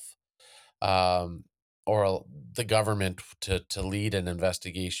itself, um, the government to lead an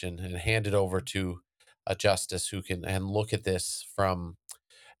investigation and hand it over to a justice who can and look at this from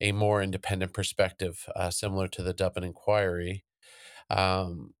a more independent perspective, similar to the Dublin inquiry.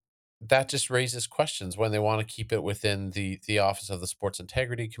 um, that just raises questions when they want to keep it within the office of the Sports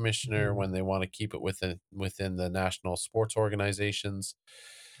Integrity Commissioner, Hmm. when they want to keep it within the national sports organizations.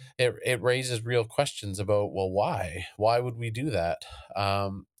 It raises real questions about, well, why would we do that,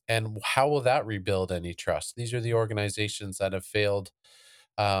 and how will that rebuild any trust? These are the organizations that have failed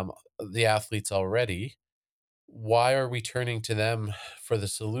um, the athletes already. Why are we turning to them for the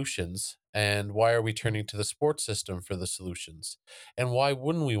solutions? And why are we turning to the sports system for the solutions? And why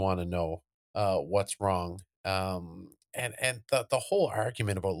wouldn't we want to know what's wrong? And the whole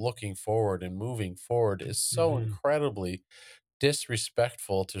argument about looking forward and moving forward is so Hmm. incredibly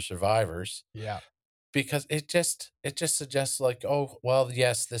disrespectful to survivors, Yeah. because it just suggests, like, oh well,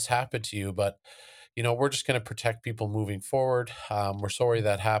 yes, this happened to you, but we're just going to protect people moving forward. We're sorry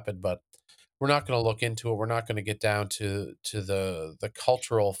that happened, but we're not going to look into it. We're not going to get down to the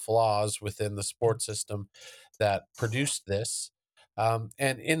cultural flaws within the sport system that produced this. And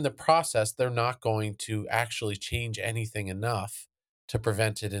in the process, they're not going to actually change anything enough to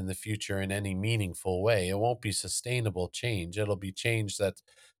prevent it in the future in any meaningful way. It won't be sustainable change. It'll be change that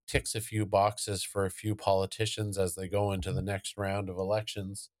ticks a few boxes for a few politicians as they go into the next round of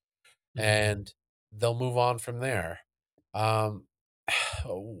elections, and they'll move on from there. Um,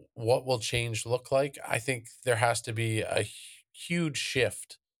 what will change look like? I think there has to be a huge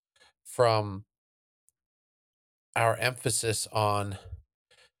shift from our emphasis on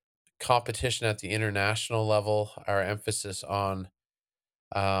competition at the international level, our emphasis on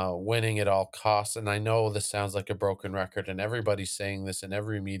winning at all costs. And I know this sounds like a broken record, and everybody's saying this in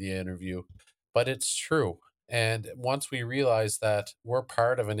every media interview, but it's true. And once we realize that we're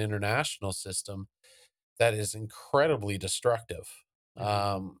part of an international system that is incredibly destructive,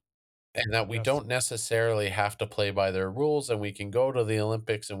 um, and that we Yes. don't necessarily have to play by their rules, and we can go to the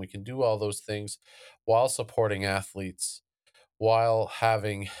Olympics and we can do all those things while supporting athletes, while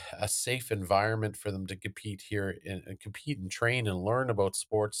having a safe environment for them to compete here and compete and train and learn about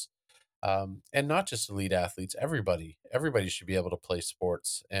sports, and not just elite athletes. Everybody should be able to play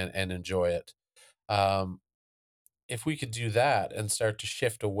sports and enjoy it. Um, if we could do that and start to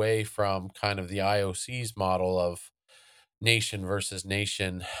shift away from kind of the IOC's model of nation versus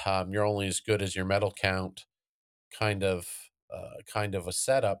nation, you're only as good as your medal count, kind of a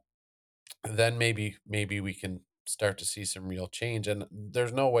setup, then maybe we can start to see some real change. And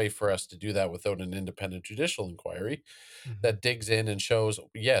there's no way for us to do that without an independent judicial inquiry that digs in and shows,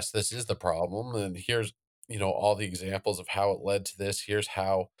 yes, this is the problem, and here's, all the examples of how it led to this. Here's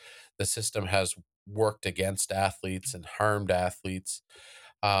how the system has worked against athletes and harmed athletes.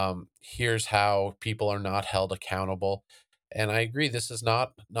 Here's how people are not held accountable. And I agree, this is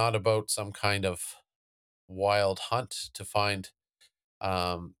not about some kind of wild hunt to find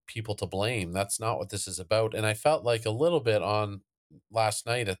people to blame. That's not what this is about. And I felt like a little bit on last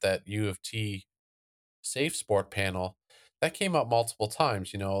night at that U of T Safe Sport panel, that came up multiple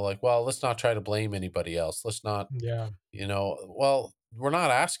times, like, well, let's not try to blame anybody else. Let's not, Yeah. well, we're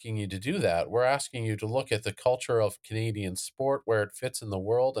not asking you to do that. We're asking you to look at the culture of Canadian sport, where it fits in the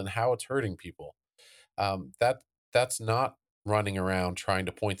world and how it's hurting people. That's not running around trying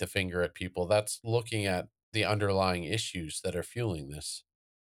to point the finger at people. That's looking at the underlying issues that are fueling this.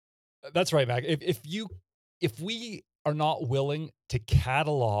 That's right, Mac. If we are not willing to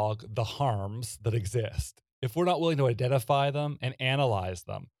catalog the harms that exist, if we're not willing to identify them and analyze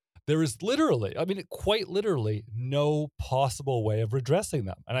them, there is literally, I mean, quite literally, no possible way of redressing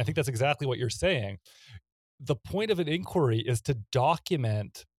them. And I think that's exactly what you're saying. The point of an inquiry is to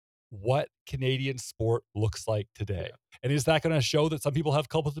document what Canadian sport looks like today. Yeah. And is that going to show that some people have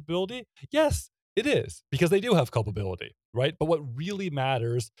culpability? Yes, it is, because they do have culpability, right? But what really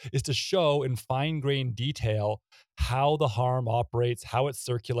matters is to show in fine-grained detail how the harm operates, how it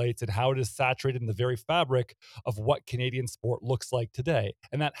circulates, and how it is saturated in the very fabric of what Canadian sport looks like today.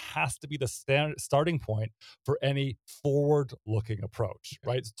 And that has to be the starting point for any forward-looking approach,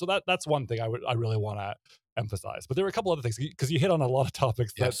 right? So that's one thing I really want to emphasize. But there are a couple other things, because you hit on a lot of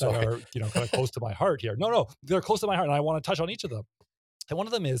topics Yeah, that are, kind of close to my heart here. No, they're close to my heart, and I want to touch on each of them. And one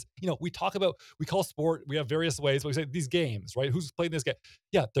of them is, we call sport, we have various ways, but we say these games, right? Who's playing this game?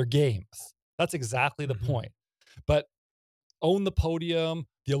 Yeah, they're games. That's exactly the point. But own the podium,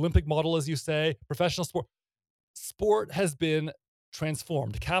 the Olympic model, as you say, professional sport has been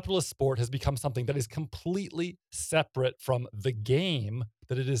transformed. Capitalist sport has become something that is completely separate from the game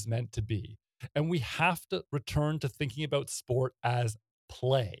that it is meant to be. And we have to return to thinking about sport as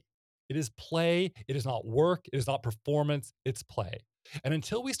play. It is play. It is not work. It is not performance. It's play. And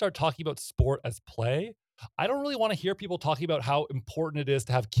until we start talking about sport as play, I don't really want to hear people talking about how important it is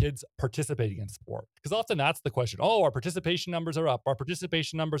to have kids participating in sport. Because often that's the question. Oh, our participation numbers are up. Our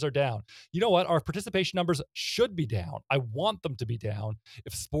participation numbers are down. You know what? Our participation numbers should be down. I want them to be down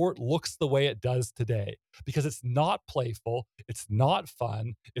if sport looks the way it does today, because it's not playful. It's not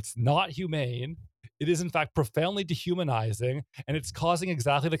fun. It's not humane. It is, in fact, profoundly dehumanizing. And it's causing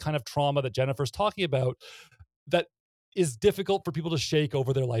exactly the kind of trauma that Jennifer's talking about that is difficult for people to shake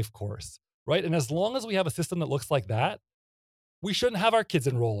over their life course, right? And as long as we have a system that looks like that, we shouldn't have our kids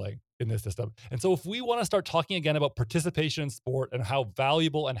enrolling in this system. And so if we want to start talking again about participation in sport and how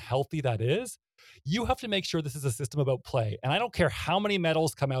valuable and healthy that is, you have to make sure this is a system about play. And I don't care how many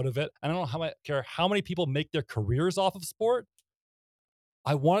medals come out of it. I don't care how many people make their careers off of sport.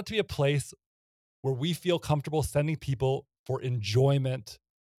 I want it to be a place where we feel comfortable sending people for enjoyment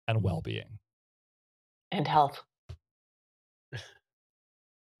and well-being. And health.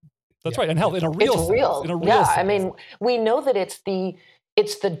 That's right. And health in a real It's sense. real. In a real Yeah. sense. I mean, we know that it's the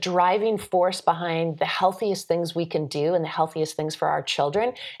It's the driving force behind the healthiest things we can do and the healthiest things for our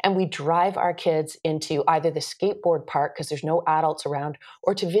children. And we drive our kids into either the skateboard park because there's no adults around,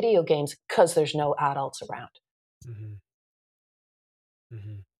 or to video games because there's no adults around. Mm-hmm.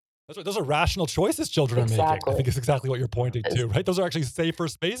 Mm-hmm. That's right. Those are rational choices children are making. I Exactly. think it's exactly what you're pointing It's- to, right? Those are actually safer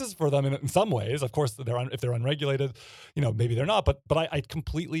spaces for them in some ways. Of course, if they're unregulated, maybe they're not. But I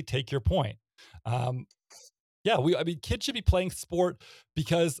completely take your point. Yeah, kids should be playing sport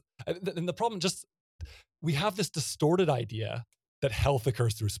because, and the problem we have this distorted idea that health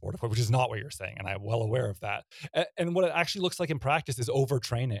occurs through sport, which is not what you're saying, and I'm well aware of that. And what it actually looks like in practice is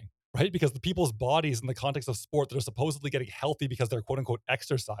overtraining, right? Because the people's bodies in the context of sport that are supposedly getting healthy because they're quote unquote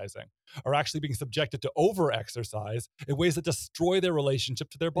exercising are actually being subjected to over-exercise in ways that destroy their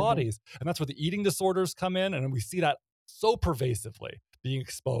relationship to their bodies. And that's where the eating disorders come in, and we see that so pervasively being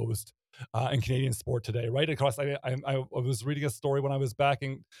exposed in Canadian sport today, right? Across, I was reading a story when I was back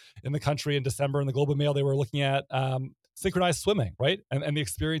in the country in December in the Globe and Mail. They were looking at synchronized swimming, right? And the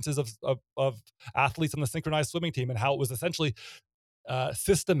experiences of athletes on the synchronized swimming team and how it was essentially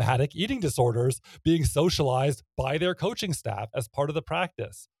systematic eating disorders being socialized by their coaching staff as part of the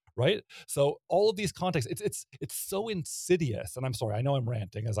practice. Right. So all of these contexts, it's so insidious. And I'm sorry, I know I'm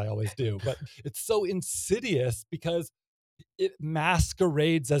ranting as I always do, but it's so insidious because it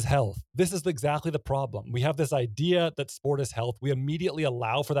masquerades as health. This is exactly the problem. We have this idea that sport is health. We immediately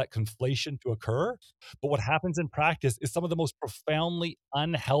allow for that conflation to occur. But what happens in practice is some of the most profoundly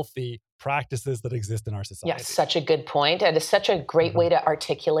unhealthy practices that exist in our society. Yes, such a good point, and it's such a great way to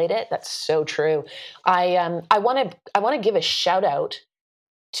articulate it. That's so true. I want to give a shout out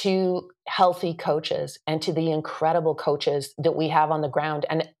to healthy coaches and to the incredible coaches that we have on the ground.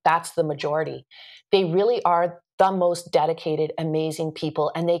 And that's the majority. They really are the most dedicated, amazing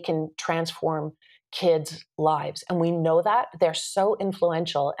people, and they can transform kids' lives. And we know that they're so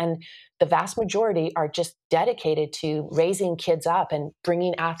influential. And the vast majority are just dedicated to raising kids up and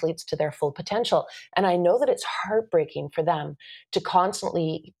bringing athletes to their full potential. And I know that it's heartbreaking for them to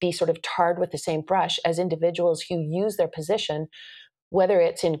constantly be sort of tarred with the same brush as individuals who use their position, whether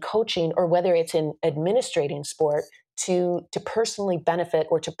it's in coaching or whether it's in administrating sport, to personally benefit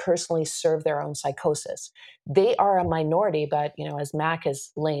or to personally serve their own psychosis. They are a minority, but as Mac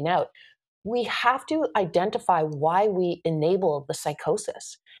is laying out, we have to identify why we enable the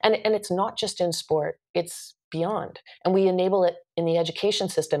psychosis. And it's not just in sport, it's beyond. And we enable it in the education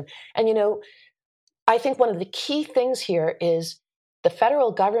system. And I think one of the key things here is the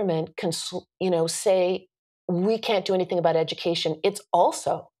federal government can, say we can't do anything about education. It's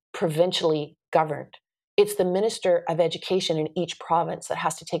also provincially governed. It's the Minister of Education in each province that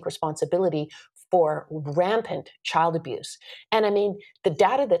has to take responsibility for rampant child abuse. And I mean, the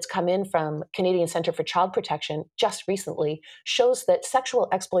data that's come in from Canadian Centre for Child Protection just recently shows that sexual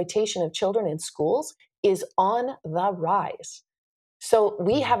exploitation of children in schools is on the rise. So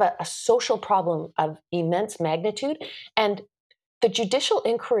we have a social problem of immense magnitude. And the judicial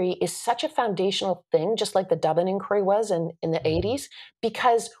inquiry is such a foundational thing, just like the Dublin inquiry was in the 80s,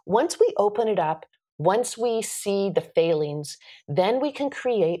 because once we open it up, once we see the failings, then we can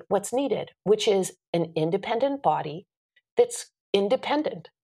create what's needed, which is an independent body that's independent.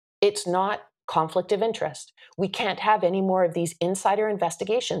 It's not conflict of interest. We can't have any more of these insider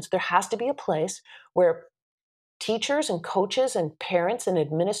investigations. There has to be a place where teachers and coaches and parents and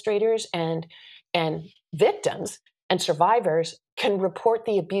administrators and victims and survivors can report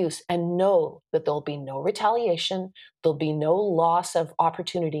the abuse and know that there'll be no retaliation, there'll be no loss of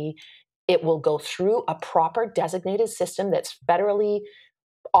opportunity. It will go through a proper designated system that's federally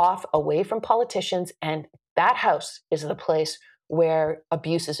off, away from politicians, and that house is the place where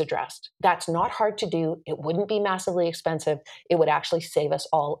abuse is addressed. That's not hard to do. It wouldn't be massively expensive. It would actually save us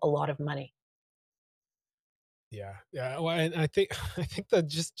all a lot of money. Yeah. Well, and I think I think that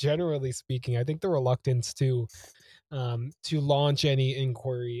just generally speaking, I think the reluctance to launch any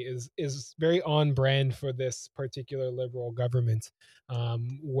inquiry is very on brand for this particular Liberal government,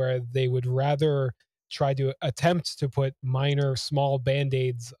 where they would rather try to attempt to put minor, small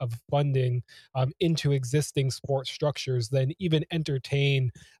band-aids of funding into existing sport structures than even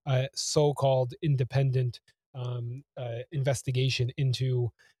entertain so-called independent investigation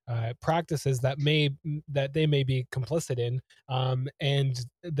into practices that they may be complicit in, and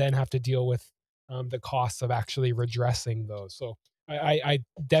then have to deal with the costs of actually redressing those. So I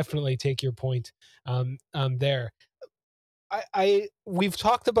definitely take your point there. We've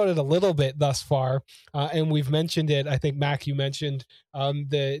talked about it a little bit thus far, and we've mentioned it. I think Mac, you mentioned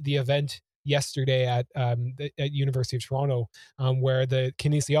the event yesterday at University of Toronto, where the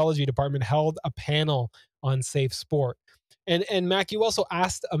kinesiology department held a panel on safe sport. And Mac, you also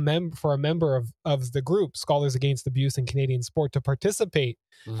asked a member of the group Scholars Against Abuse in Canadian Sport to participate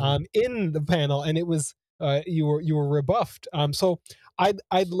in the panel, and it was you were rebuffed. So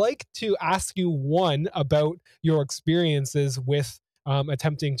I'd like to ask you one about your experiences with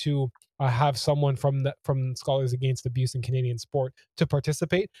attempting to have someone from Scholars Against Abuse in Canadian Sport to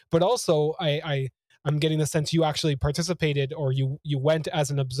participate, but also I'm getting the sense you actually participated, or you went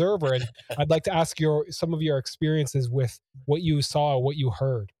as an observer, and I'd like to ask some of your experiences with what you saw, what you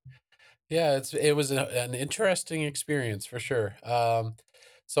heard. Yeah, it was an interesting experience for sure.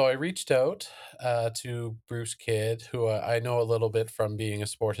 So I reached out to Bruce Kidd, who I know a little bit from being a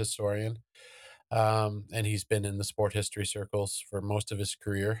sport historian, and he's been in the sport history circles for most of his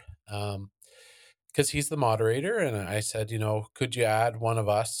career. Because he's the moderator, and I said, could you add one of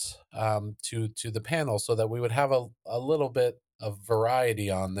us to the panel so that we would have a little bit of variety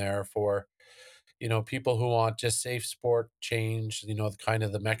on there for people who want just safe sport change, the kind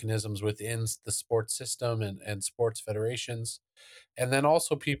of the mechanisms within the sports system and sports federations. And then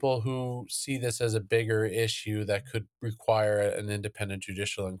also people who see this as a bigger issue that could require an independent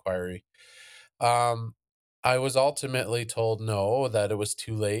judicial inquiry. Um, I was ultimately told no, that it was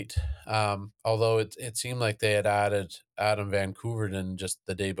too late. Although it seemed like they had added Adam Van Couverden just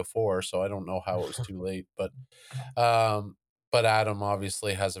the day before, so I don't know how it was too late. Um, but Adam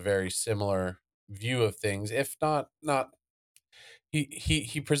obviously has a very similar view of things, if not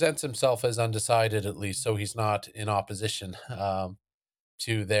he presents himself as undecided, at least, so he's not in opposition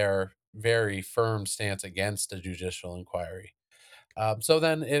to their very firm stance against a judicial inquiry. So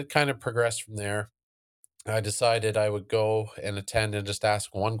then it kind of progressed from there. I decided I would go and attend and just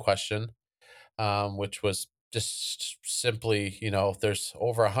ask one question, which was just simply, there's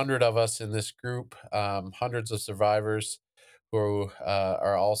over 100 of us in this group, hundreds of survivors who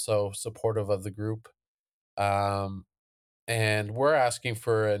are also supportive of the group. Um, and we're asking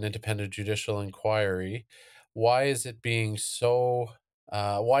for an independent judicial inquiry. Why is it being so?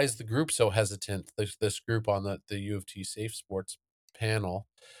 Why is the group so hesitant? This group on the U of T Safe Sports panel.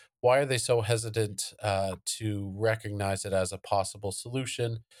 Why are they so hesitant to recognize it as a possible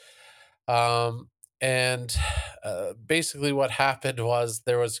solution? Um, and basically, what happened was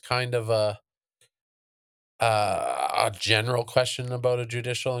there was kind of a general question about a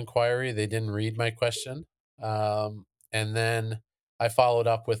judicial inquiry. They didn't read my question. And then I followed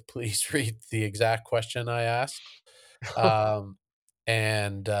up with, please read the exact question I asked. Um,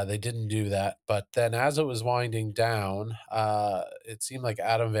 and they didn't do that. But then as it was winding down, it seemed like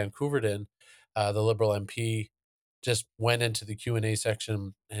Adam Van Couverden, the Liberal MP, just went into the Q&A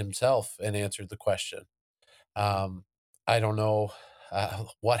section himself and answered the question. I don't know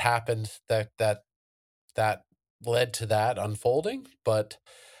what happened that led to that unfolding, but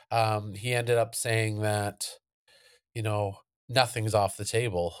he ended up saying that, you know, nothing's off the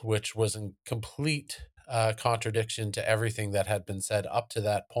table, which was in complete contradiction to everything that had been said up to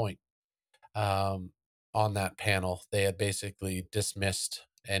that point. Um, on that panel, they had basically dismissed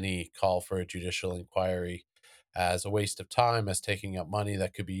any call for a judicial inquiry as a waste of time, as taking up money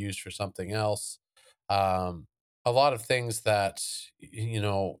that could be used for something else. Um, a lot of things that you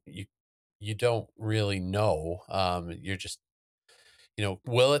don't really know. You're just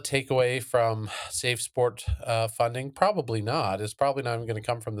will it take away from safe sport funding? Probably not. It's probably not even going to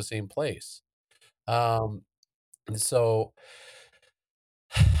come from the same place. And so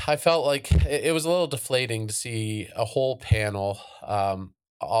I felt like it was a little deflating to see a whole panel,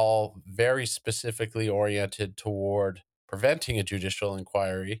 all very specifically oriented toward preventing a judicial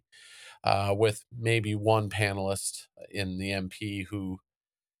inquiry, with maybe one panelist in the MP who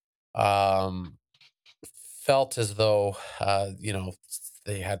um, felt as though,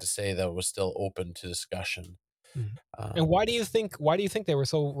 they had to say that it was still open to discussion. Mhm. And Um, why do you think they were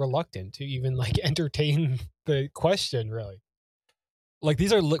so reluctant to even like entertain the question, really? Like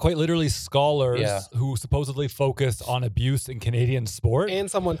these are quite literally yeah. scholars who supposedly focus on abuse in Canadian sport, And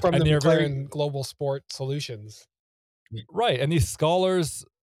someone from and the they are very McLaren Global Sport Solutions. right. And these scholars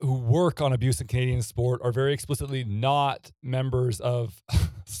who work on abuse in Canadian sport are very explicitly not members of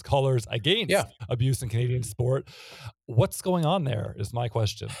Scholars Yeah. Against Abuse in Canadian Sport. What's going on there is my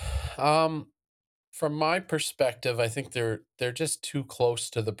question. Um, from my perspective, I think they're just too close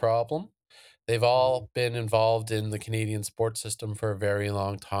to the problem. They've Mm. all been involved in the Canadian sports system for a very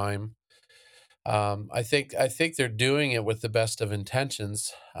long time. I think they're doing it with the best of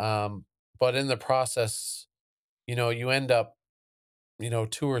intentions, but in the process, you end up,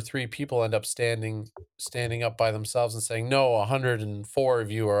 two or three people end up standing up by themselves and saying, "No, 104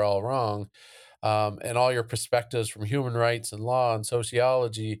 of you are all wrong," and all your perspectives from human rights and law and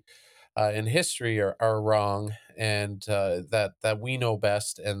sociology and history are wrong. and that we know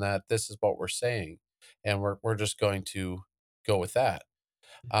best, and that this is what we're saying, and we're just going to go with that.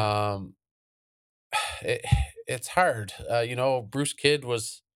 Um, it, it's hard, Bruce Kidd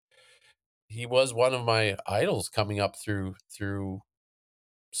was one of my idols coming up through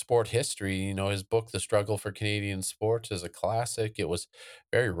sport history. His book, The Struggle for Canadian Sport, is a classic. It was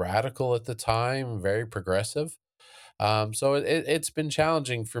very radical at the time, very progressive. So it's been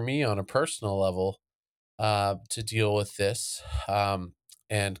challenging for me on a personal level to deal with this,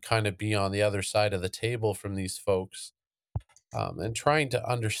 and kind of be on the other side of the table from these folks, and trying to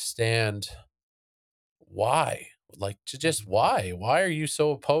understand why. Like, to just why are you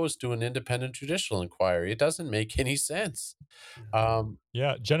so opposed to an independent judicial inquiry? It doesn't make any sense. Um,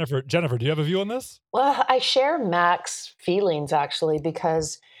 Yeah, Jennifer, do you have a view on this? Well, I share Mac's feelings actually,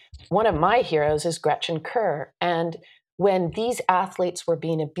 because one of my heroes is Gretchen Kerr. And when these athletes were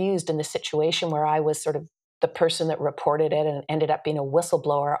being abused in the situation where I was sort of the person that reported it and ended up being a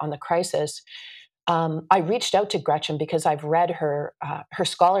whistleblower on the crisis, I reached out to Gretchen because I've read her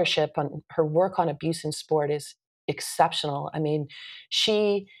scholarship on her work on abuse in sport is exceptional. I mean,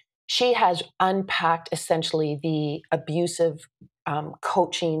 she she has unpacked essentially the abusive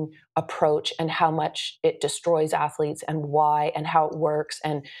coaching approach and how much it destroys athletes and why and how it works.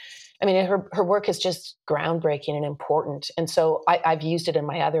 And I mean, her work is just groundbreaking and important. And so I've used it in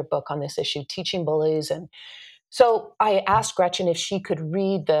my other book on this issue, Teaching Bullies. And so I asked Gretchen if she could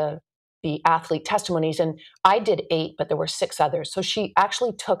read the athlete testimonies, and I did 8, but there were 6 others. So she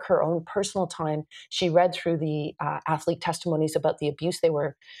actually took her own personal time. She read through the athlete testimonies about the abuse they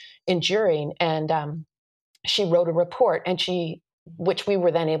were enduring, and she wrote a report, which we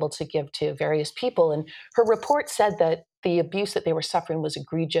were then able to give to various people. And her report said that the abuse that they were suffering was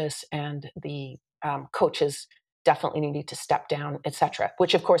egregious, and the coaches definitely needed to step down, etc.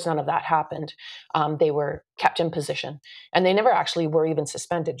 Which, of course, none of that happened. They were kept in position, and they never actually were even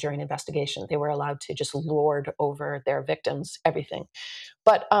suspended during investigation. They were allowed to just lord over their victims everything.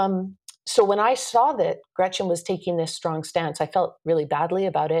 But so when I saw that Gretchen was taking this strong stance, I felt really badly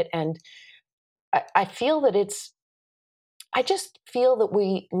about it, and I feel that I just feel that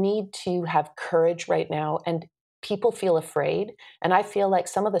we need to have courage right now, and people feel afraid. And I feel like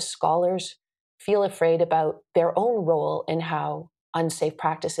some of the scholars feel afraid about their own role in how unsafe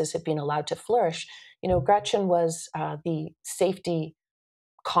practices have been allowed to flourish. Gretchen was the safety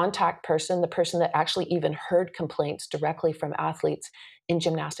contact person, the person that actually even heard complaints directly from athletes in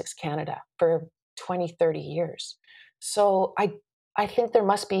Gymnastics Canada for 20, 30 years. So I think there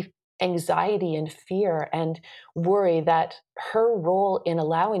must be anxiety and fear and worry that her role in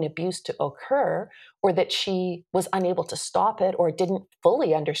allowing abuse to occur, or that she was unable to stop it or didn't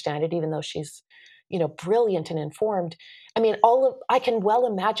fully understand it, even though she's brilliant and informed. I mean, I can well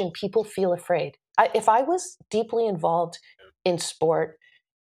imagine people feel afraid. If I was deeply involved in sport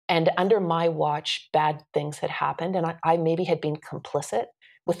and under my watch, bad things had happened, and I maybe had been complicit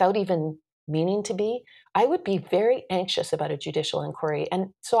without even meaning to be, I would be very anxious about a judicial inquiry.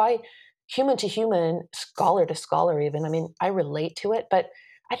 And so human to human, scholar to scholar, even, I mean, I relate to it, but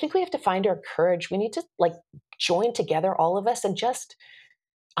I think we have to find our courage. We need to join together, all of us, and just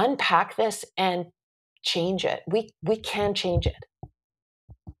unpack this and change it. We can change it.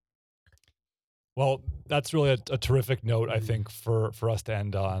 Well, that's really a terrific note, I think, for us to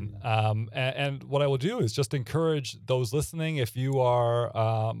end on. And what I will do is just encourage those listening, if you are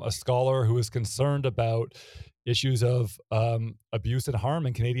a scholar who is concerned about issues of abuse and harm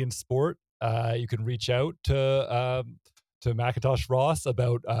in Canadian sport, you can reach out to MacIntosh Ross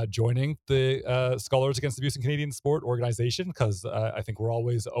about joining the Scholars Against Abuse in Canadian Sport organization, because I think we're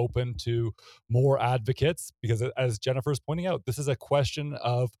always open to more advocates, because as Jennifer's pointing out, this is a question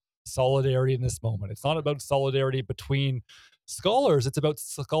of solidarity in this moment. It's not about solidarity between scholars. It's about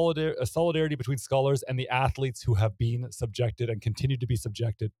solidarity between scholars and the athletes who have been subjected and continue to be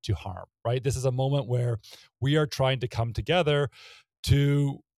subjected to harm, right? This is a moment where we are trying to come together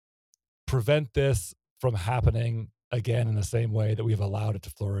to prevent this from happening again in the same way that we've allowed it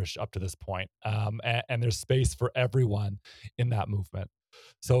to flourish up to this point. And there's space for everyone in that movement.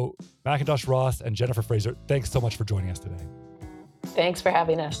 So MacIntosh Ross and Jennifer Fraser, thanks so much for joining us today. Thanks for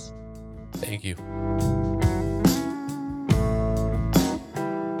having us. Thank you.